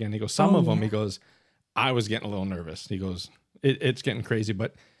and over again. He goes, some of them, he goes, I was getting a little nervous. He goes, it's getting crazy,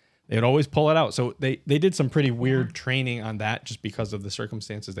 but they'd always pull it out. So they did some pretty weird training on that just because of the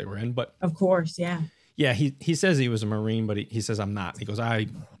circumstances they were in. But of course, yeah. Yeah, he says he was a Marine, but he says I'm not. He goes, I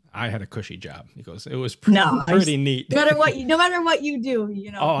had a cushy job. He goes, it was pretty neat. No matter what you do,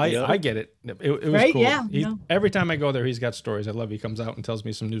 you know. Oh, I get it. It was right? cool. Yeah. Every time I go there, he's got stories. I love he comes out and tells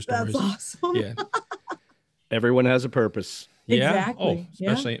me some new stories. That's awesome. Yeah. Everyone has a purpose. Yeah. Exactly.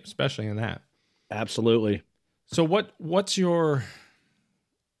 Oh, especially in that. Absolutely. So what's your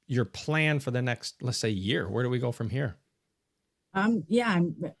plan for the next, let's say, year? Where do we go from here? I'm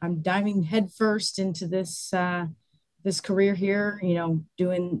diving headfirst into this this career here, you know,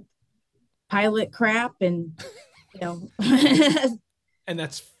 doing pilot crap and you know. And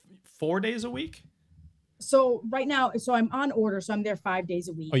that's 4 days a week? So right now, I'm on order, so I'm there 5 days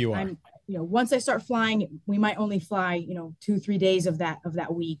a week. Oh, you are. Once I start flying, we might only fly 2-3 days of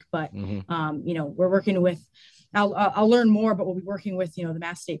that week, but we're working with. I'll learn more, but we'll be working with the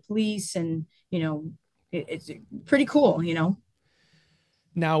Mass State Police, and it's pretty cool.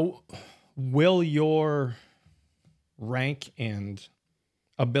 Now, will your rank and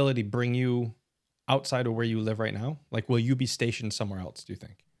ability bring you outside of where you live right now? Like, will you be stationed somewhere else, do you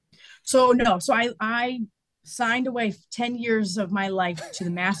think? So no. So I signed away 10 years of my life to the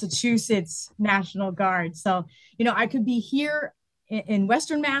Massachusetts National Guard. So, I could be here in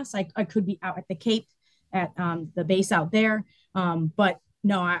Western Mass. I could be out at the Cape at the base out there. But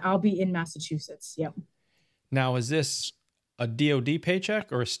no, I'll be in Massachusetts. Yep. Now, is this a DOD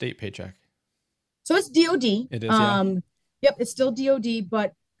paycheck or a state paycheck? So it's DOD. It is, yeah. Yep, it's still DOD,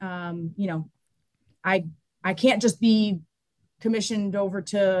 but I can't just be commissioned over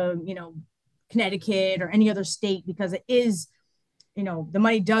to Connecticut or any other state, because it is the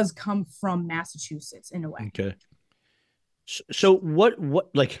money does come from Massachusetts in a way. Okay. So what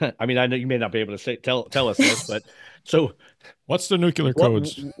like, I mean, I know you may not be able to tell us this, but so what's the nuclear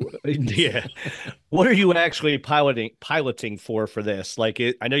codes? Yeah. What are you actually piloting for this? Like,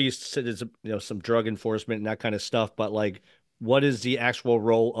 I know you said there's some drug enforcement and that kind of stuff, but like, what is the actual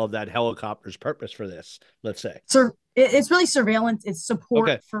role of that helicopter's purpose for this? Let's say. So it's really surveillance. It's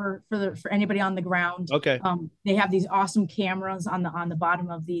support for anybody on the ground. Okay. They have these awesome cameras on the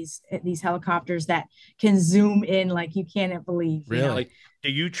bottom of these helicopters that can zoom in like you can't believe. Really? Like, do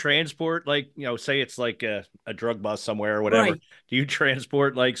you transport, like, say it's like a drug bust somewhere or whatever? Right. Do you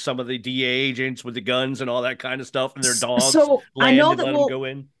transport like some of the DA agents with the guns and all that kind of stuff and their dogs? So I know that we'll go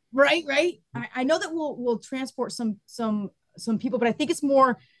in. Right. I know that we'll transport some people, but I think it's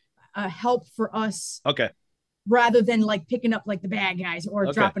more help for us. Okay. Rather than like picking up like the bad guys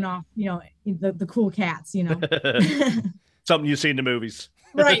or dropping off, the cool cats, Something you see in the movies.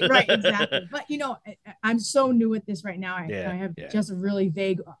 Right, exactly. But I'm so new at this right now. I have just a really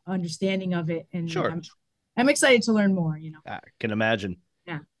vague understanding of it, and sure. I'm excited to learn more. I can imagine.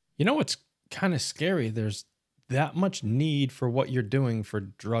 Yeah. It's kind of scary. There's that much need for what you're doing for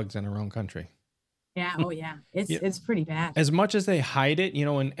drugs in our own country. Yeah. Oh yeah. It's pretty bad. As much as they hide it,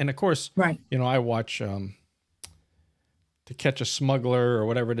 and of course, right. I watch To Catch a Smuggler or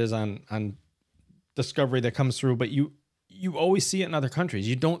whatever it is on Discovery that comes through, but you always see it in other countries.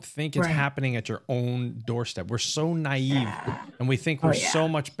 You don't think it's happening at your own doorstep. We're so naive and we think we're so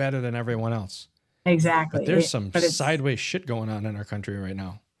much better than everyone else. Exactly. But there's some sideways shit going on in our country right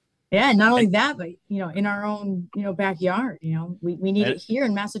now. Yeah, not only that, but in our own backyard, we need it here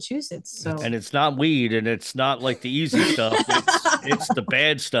in Massachusetts. So, and it's not weed, and it's not like the easy stuff. It's the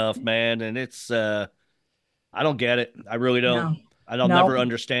bad stuff, man, and it's I don't get it. I really don't. I'll never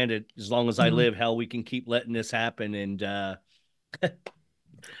understand it as long as I live. How we can keep letting this happen, and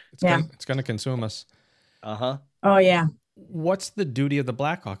it's going to consume us. Uh-huh. Oh yeah. What's the duty of the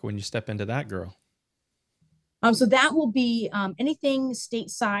Blackhawk when you step into that, girl? So that will be anything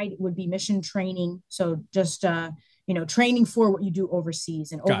stateside would be mission training. So just training for what you do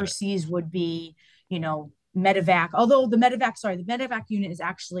overseas, and overseas would be medevac. Although the medevac unit is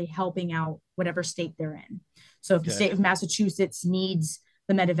actually helping out whatever state they're in. So if the state of Massachusetts needs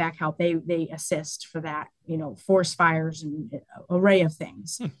the medevac help, they assist for that. Forest fires and an array of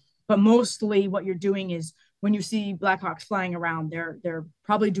things. But mostly what you're doing is when you see Blackhawks flying around, they're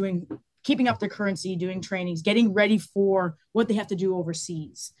probably keeping up their currency, doing trainings, getting ready for what they have to do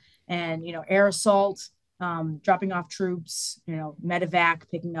overseas, and air assault, dropping off troops, medevac,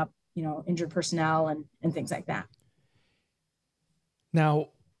 picking up injured personnel and things like that. Now,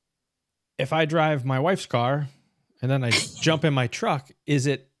 if I drive my wife's car and then I jump in my truck, is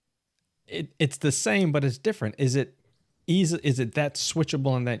it's the same but it's different? Is it easy? Is it that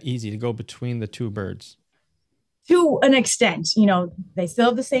switchable and that easy to go between the two birds? To an extent, they still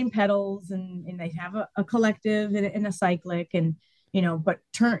have the same pedals, and they have a collective and a cyclic, and but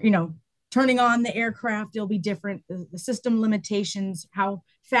turning on the aircraft, it'll be different. The system limitations, how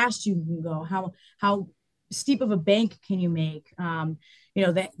fast you can go, how steep of a bank can you make.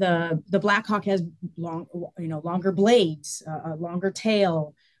 The Blackhawk has longer blades, a longer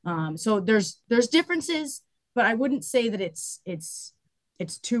tail. So there's differences, but I wouldn't say that it's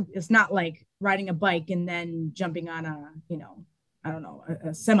not like riding a bike and then jumping on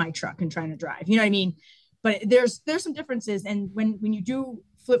a semi truck and trying to drive. You know what I mean? But there's some differences, and when you do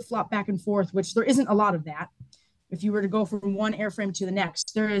flip flop back and forth, which there isn't a lot of that. If you were to go from one airframe to the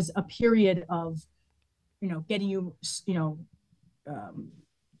next, there is a period of, getting you,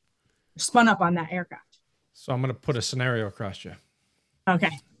 spun up on that aircraft. So I'm going to put a scenario across you. Okay.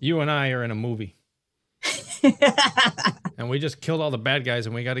 You and I are in a movie. And we just killed all the bad guys,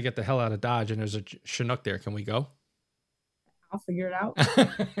 and we got to get the hell out of Dodge, and there's a Chinook there. Can we go? I'll figure it out.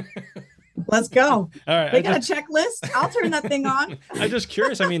 Let's go. All right. They got a checklist. I'll turn that thing on. I'm just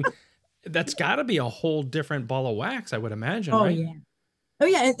curious. I mean, that's got to be a whole different ball of wax, I would imagine, right? Yeah. Oh,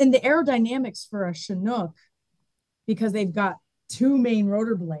 yeah. And the aerodynamics for a Chinook, because they've got two main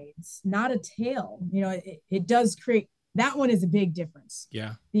rotor blades, not a tail, it does create, that one is a big difference.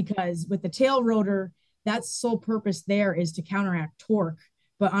 Yeah. Because with the tail rotor, that's sole purpose there is to counteract torque.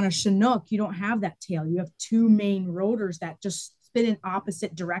 But on a Chinook, you don't have that tail. You have two main rotors that just spin in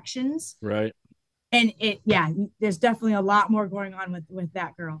opposite directions. Right. And there's definitely a lot more going on with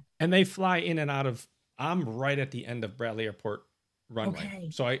that girl. And they fly in and out of, I'm right at the end of Bradley Airport runway. Okay.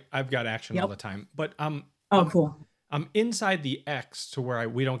 So I've got action all the time. But cool. I'm inside the X to where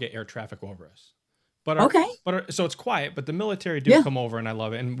we don't get air traffic over us. But so it's quiet, but the military do come over, and I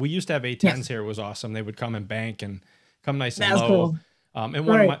love it. And we used to have A-10s here. It was awesome. They would come and bank and come nice and low. Cool. And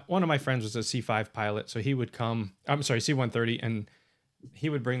one of my friends was a C5 pilot, so he would come. I'm sorry, C-130, and he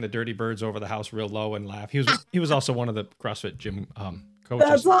would bring the dirty birds over the house real low and laugh. He was also one of the CrossFit gym coaches.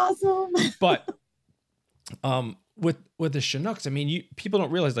 That's awesome. But with the Chinooks, I mean, people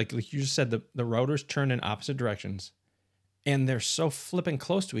don't realize, like you just said, the rotors turn in opposite directions. And they're so flipping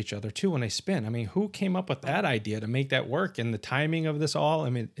close to each other, too, when they spin. I mean, who came up with that idea to make that work? And the timing of this all,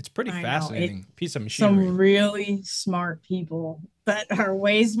 I mean, it's pretty fascinating piece of machinery. Some really smart people that are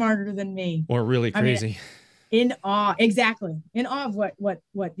way smarter than me. Or really crazy. I mean, in awe. Exactly. In awe of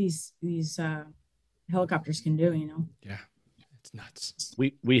what these helicopters can do, Yeah. It's nuts.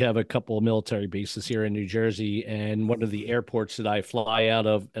 We have a couple of military bases here in New Jersey, and one of the airports that I fly out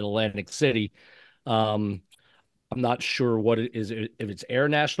of in Atlantic City, I'm not sure what it is, if it's Air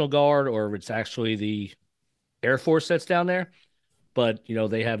National Guard or if it's actually the Air Force that's down there. But,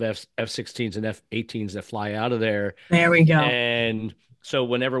 they have F-16s and F-18s that fly out of there. There we go. And so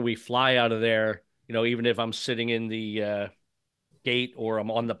whenever we fly out of there, even if I'm sitting in the gate or I'm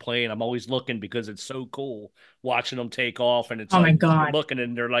on the plane, I'm always looking because it's so cool watching them take off. And it's my God, you're looking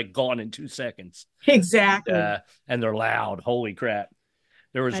and they're like gone in 2 seconds. Exactly. And they're loud. Holy crap.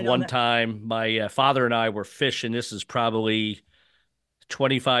 There was one time my father and I were fishing. This is probably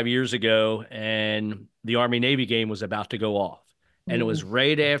 25 years ago, and the Army-Navy game was about to go off. And it was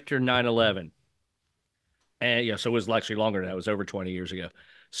right after 9/11. And so it was actually longer than that. It was over 20 years ago.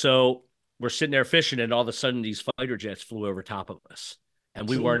 So we're sitting there fishing, and all of a sudden these fighter jets flew over top of us. And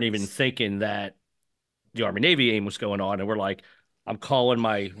we weren't even thinking that the Army-Navy game was going on. And we're like, I'm calling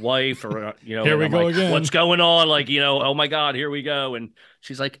my wife, or here we go again. What's going on? Like, oh my God, here we go. And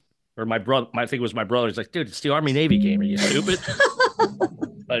she's like, or my brother, I think it was my brother. He's like, dude, it's the Army-Navy game. Are you stupid?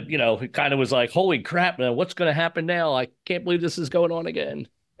 But it kind of was like, holy crap, man, what's going to happen now? I can't believe this is going on again.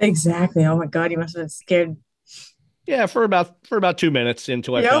 Exactly. Oh my God, you must have been scared. Yeah, for about 2 minutes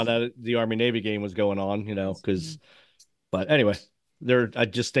until I found out the Army-Navy game was going on. But anyway, I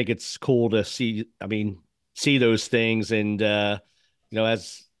just think it's cool to see those things, and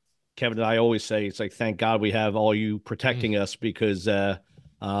as Kevin and I always say, it's like, thank God we have all you protecting us, because, what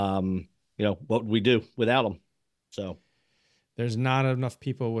would we do without them? So there's not enough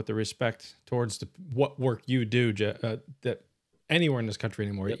people with the respect towards what work you do that anywhere in this country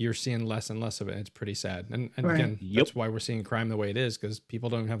anymore. Yep. You're seeing less and less of it. It's pretty sad. And right. Again, that's why we're seeing crime the way it is, because people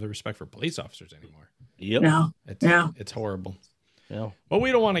don't have the respect for police officers anymore. Yep. No. It's horrible. Yeah. Well,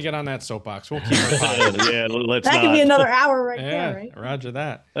 we don't want to get on that soapbox. We'll keep it positive. Yeah, let's that not. could be another hour there, right? Roger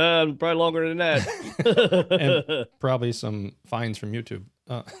that. Probably longer than that. And probably some fines from YouTube.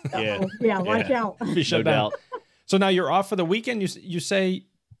 Yeah, watch out. Be shut down. So now you're off for the weekend. You say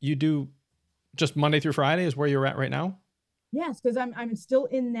you do just Monday through Friday is where you're at right now? Yes, because I'm still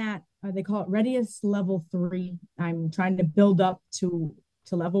in that, they call it readiness level 3. I'm trying to build up to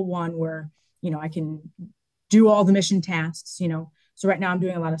level 1 where, I can do all the mission tasks, So right now I'm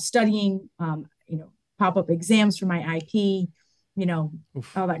doing a lot of studying, pop-up exams for my IP,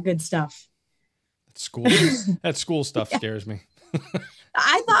 Oof. all that good stuff. School, that school stuff scares me.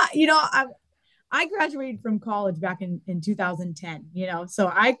 I thought, I graduated from college back in 2010,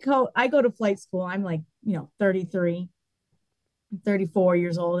 so I go to flight school. I'm like, 33, 34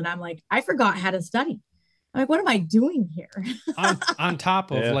 years old. And I'm like, I forgot how to study. I'm like, what am I doing here? on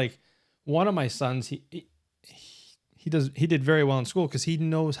top of like one of my sons, he did very well in school because he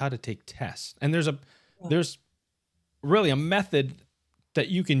knows how to take tests. And there's really a method that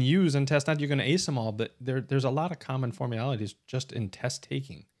you can use and test. Not you're going to ace them all, but there's a lot of common formalities just in test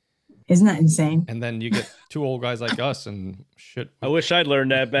taking. Isn't that insane? And then you get two old guys like us and shit. I wish I'd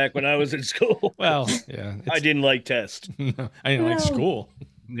learned that back when I was in school. Well, yeah. I didn't like tests. No, I didn't like school.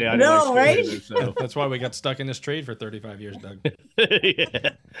 Yeah, I didn't like school right? either, so. That's why we got stuck in this trade for 35 years, Doug.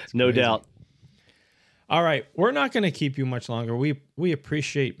 Yeah, no doubt. All right. We're not going to keep you much longer. We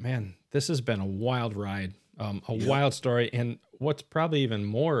appreciate, man, this has been a wild ride, wild story. And what's probably even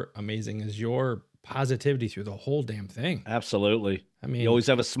more amazing is your positivity through the whole damn thing. Absolutely. I mean, you always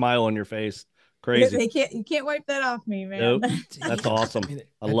have a smile on your face. Crazy. You can't wipe that off me, man. Nope. That's awesome.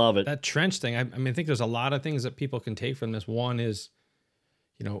 I love it. That trench thing. I think there's a lot of things that people can take from this. One is,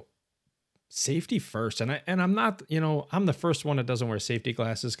 safety first. And I'm not, I'm the first one that doesn't wear safety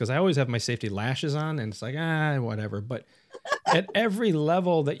glasses because I always have my safety lashes on and it's like, whatever. But at every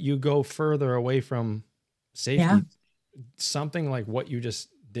level that you go further away from safety, something like what you just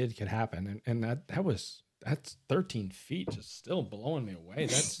did could happen. And that's 13 feet, just still blowing me away.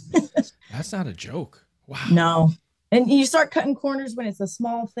 That's not a joke. Wow. No. And you start cutting corners when it's a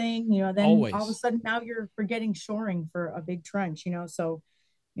small thing, then Always. all of a sudden now you're forgetting shoring for a big trench, so,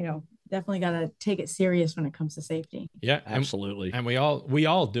 definitely got to take it serious when it comes to safety. Yeah, absolutely. And we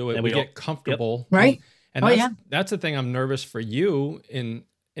all do it. And we get comfortable. Yep. Right. And that's the thing. I'm nervous for you in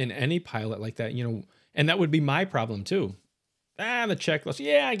any pilot like that, and that would be my problem too. The checklist.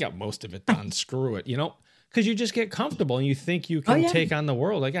 Yeah, I got most of it done. Screw it. Because you just get comfortable and you think you can take on the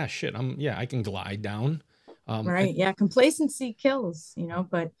world. Like, shit, I can glide down. Right. Yeah. Complacency kills,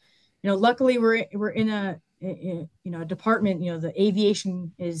 but, luckily we're in a department, the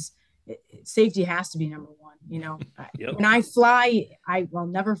aviation is safety has to be number one, Yep. When I fly, I will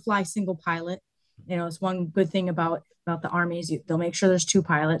never fly single pilot. It's one good thing about the armies. They'll make sure there's two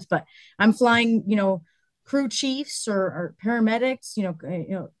pilots, but I'm flying, crew chiefs or paramedics,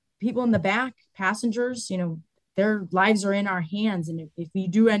 people in the back, passengers, their lives are in our hands. And if we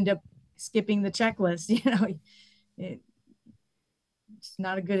do end up skipping the checklist, it's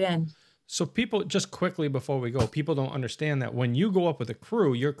not a good end. So people, just quickly before we go, people don't understand that when you go up with a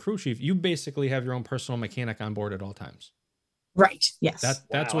crew, your crew chief, you basically have your own personal mechanic on board at all times. Right. Yes.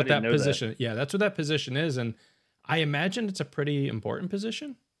 That's what that position. Yeah, that's what that position is. And I imagine it's a pretty important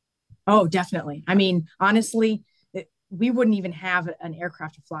position. Oh, definitely. I mean, honestly, we wouldn't even have an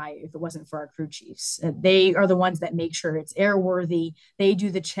aircraft to fly if it wasn't for our crew chiefs. They are the ones that make sure it's airworthy. They do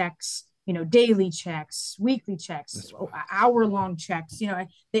the checks, daily checks, weekly checks, hour-long checks.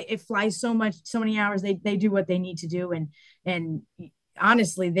 It flies so many hours. They do what they need to do, and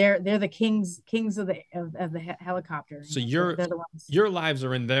honestly, they're the kings of the helicopter. So they're the ones. Your lives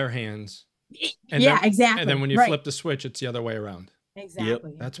are in their hands. And exactly. And then when you flip the switch, it's the other way around.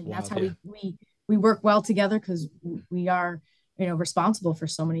 Exactly. Yep. That's wild. That's how we work well together because we are responsible for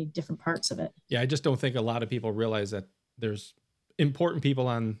so many different parts of it. Yeah, I just don't think a lot of people realize that there's important people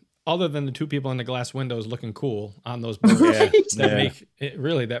on, other than the two people in the glass windows looking cool on those boats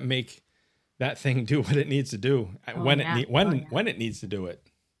that make that thing do what it needs to do when it needs to do it.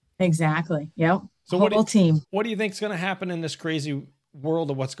 Exactly. Yep. So whole team. What do you think is going to happen in this crazy world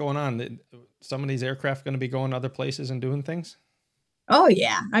of what's going on? Some of these aircraft going to be going other places and doing things? Oh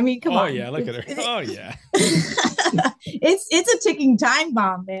yeah. I mean, come on. Oh yeah, look at her. Oh yeah. It's a ticking time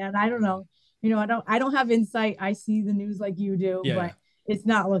bomb, man. I don't know. I don't have insight. I see the news like you do, but it's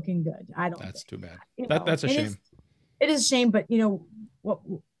not looking good. That's too bad. That's a shame. It is a shame, but what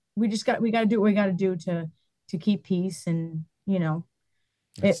we got to do what we got to do to keep peace, and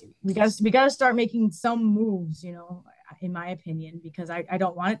we got to start making some moves, in my opinion, because I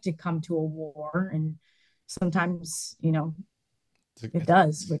don't want it to come to a war, and sometimes it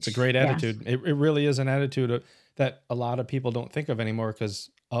does. It's a great attitude. It really is an attitude that a lot of people don't think of anymore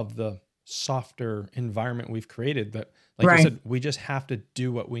because of the softer environment we've created. But like I said, we just have to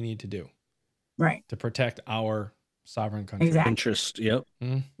do what we need to do, right, to protect our sovereign country. Exactly. Interest. Yep.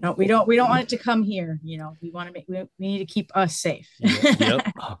 Mm. No, we don't want it to come here. We want to we need to keep us safe.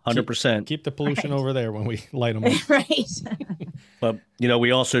 Yep. 100%. Keep the pollution Right. over there when we light them up. Right. But,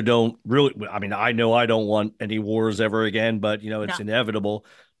 we also don't really, I know I don't want any wars ever again, but, it's inevitable.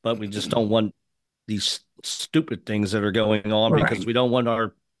 But we just don't want these stupid things that are going on because we don't want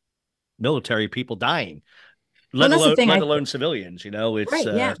our military people dying, let alone civilians. It's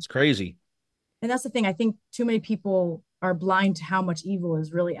it's crazy. And that's the thing. I think too many people are blind to how much evil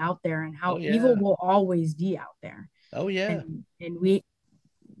is really out there and how evil will always be out there. Oh yeah. And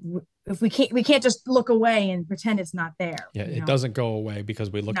if we can't just look away and pretend it's not there. Yeah, it doesn't go away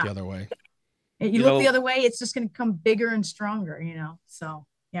because we look the other way. You look the other way, it's just going to come bigger and stronger. So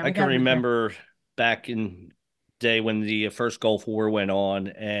yeah. I can remember back in day when the first Gulf War went on,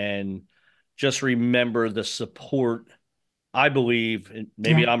 and just remember the support. I believe, and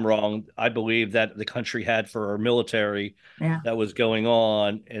maybe I'm wrong, I believe that the country had for our military that was going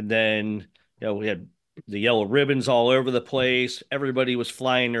on. And then, we had the yellow ribbons all over the place. Everybody was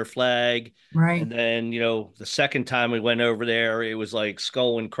flying their flag. Right. And then, the second time we went over there, it was like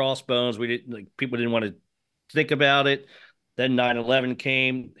skull and crossbones. People didn't want to think about it. Then 9/11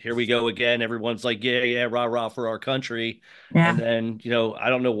 came. Here we go again. Everyone's like, yeah, rah, rah for our country. Yeah. And then, I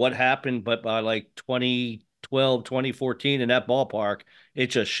don't know what happened, but by like 2012, 2014 in that ballpark, it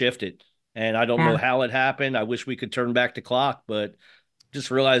just shifted. And I don't know how it happened. I wish we could turn back the clock, but just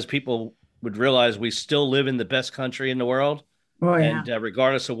realize people would realize we still live in the best country in the world. Oh, yeah. And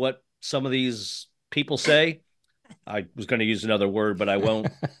regardless of what some of these people say, I was going to use another word, but I won't.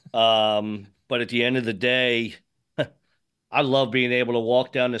 But at the end of the day, I love being able to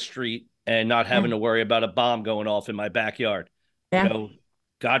walk down the street and not having to worry about a bomb going off in my backyard. Yeah.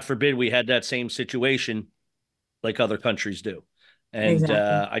 God forbid we had that same situation like other countries do. And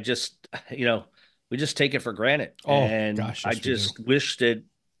I just, we just take it for granted. Oh, and gosh, yes, I just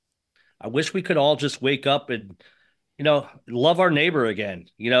wish we could all just wake up and, love our neighbor again.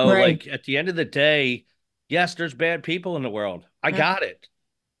 Like at the end of the day, yes, there's bad people in the world. I got it.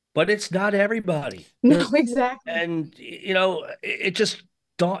 But it's not everybody. No, exactly. And, it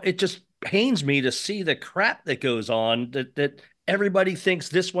just pains me to see the crap that goes on that everybody thinks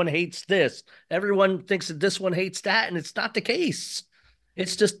this one hates this. Everyone thinks that this one hates that. And it's not the case.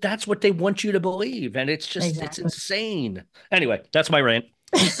 It's just, that's what they want you to believe. And it's just, it's insane. Anyway, that's my rant.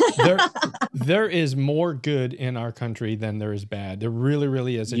 There is more good in our country than there is bad. There really,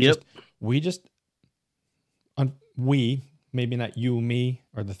 really is. We, maybe not you, me,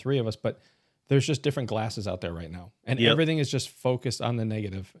 or the three of us, but there's just different glasses out there right now. And everything is just focused on the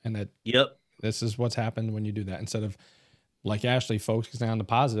negative. And that this is what's happened when you do that. Instead of, like Ashley, focusing on the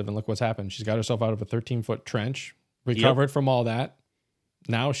positive, and look what's happened. She's got herself out of a 13-foot trench, recovered from all that.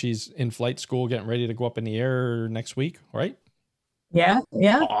 Now she's in flight school, getting ready to go up in the air next week, right? Yeah.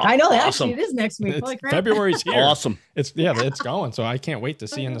 I know that. Awesome. Actually, it is next week. Holy crap. February's here. Awesome. It's going. So I can't wait to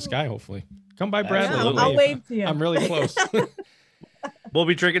see you in the sky, hopefully. Come by Bradley. I'll wave to you. I'm really close. We'll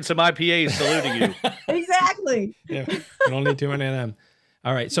be drinking some IPAs saluting you. Exactly. Yeah, we don't need too many of them.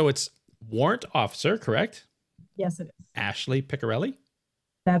 All right, so it's Warrant Officer, correct? Yes, it is. Ashley Piccirilli.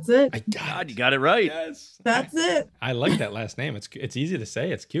 That's it. God, you got it right. Yes. That's it. I like that last name. It's easy to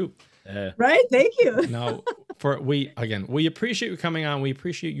say. It's cute. Right? Thank you. No, we appreciate you coming on. We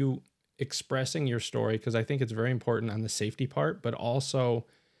appreciate you expressing your story because I think it's very important on the safety part, but also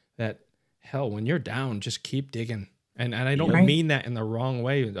that, hell, when you're down, just keep digging. And I don't mean that in the wrong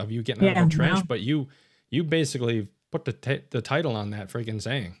way of you getting out of a trench, but you basically put the title on that freaking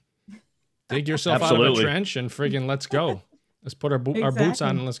saying. Dig yourself out of a trench and friggin' let's go. Let's put our boots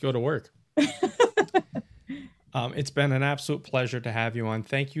on and let's go to work. It's been an absolute pleasure to have you on.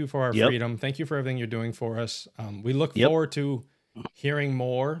 Thank you for our freedom. Thank you for everything you're doing for us. We look forward to hearing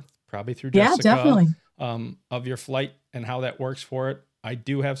more, probably through Jessica, definitely. Of your flight and how that works for it. I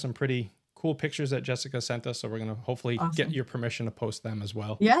do have some pretty cool pictures that Jessica sent us, so we're going to hopefully get your permission to post them as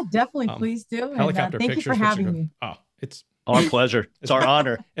well. Yeah, definitely. Please do. Helicopter thank pictures. You for having me. Oh, it's our pleasure. It's our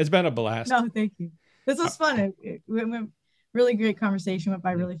honor. It's been a blast. No, thank you. This was fun. It went really great conversation. Went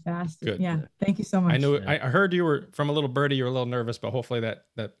by really fast. Good. Yeah. Thank you so much. I knew. I heard you were from a little birdie. You were a little nervous, but hopefully that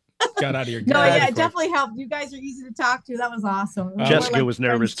got out of your. No, yeah, it definitely helped. You guys are easy to talk to. That was awesome. Jessica was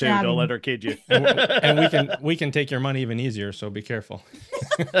nervous too. Don't let her kid you. and we can take your money even easier. So be careful.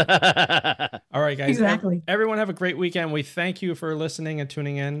 All right, guys. Exactly. Everyone have a great weekend. We thank you for listening and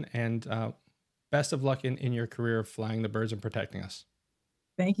tuning in, and best of luck in your career of flying the birds and protecting us.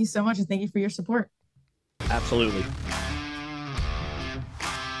 Thank you so much, and thank you for your support. Absolutely.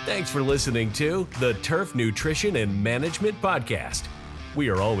 Thanks for listening to the Turf Nutrition and Management Podcast. We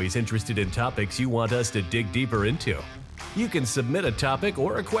are always interested in topics you want us to dig deeper into. You can submit a topic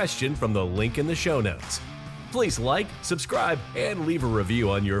or a question from the link in the show notes. Please like, subscribe, and leave a review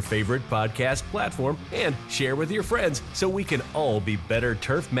on your favorite podcast platform and share with your friends so we can all be better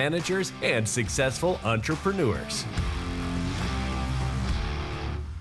turf managers and successful entrepreneurs.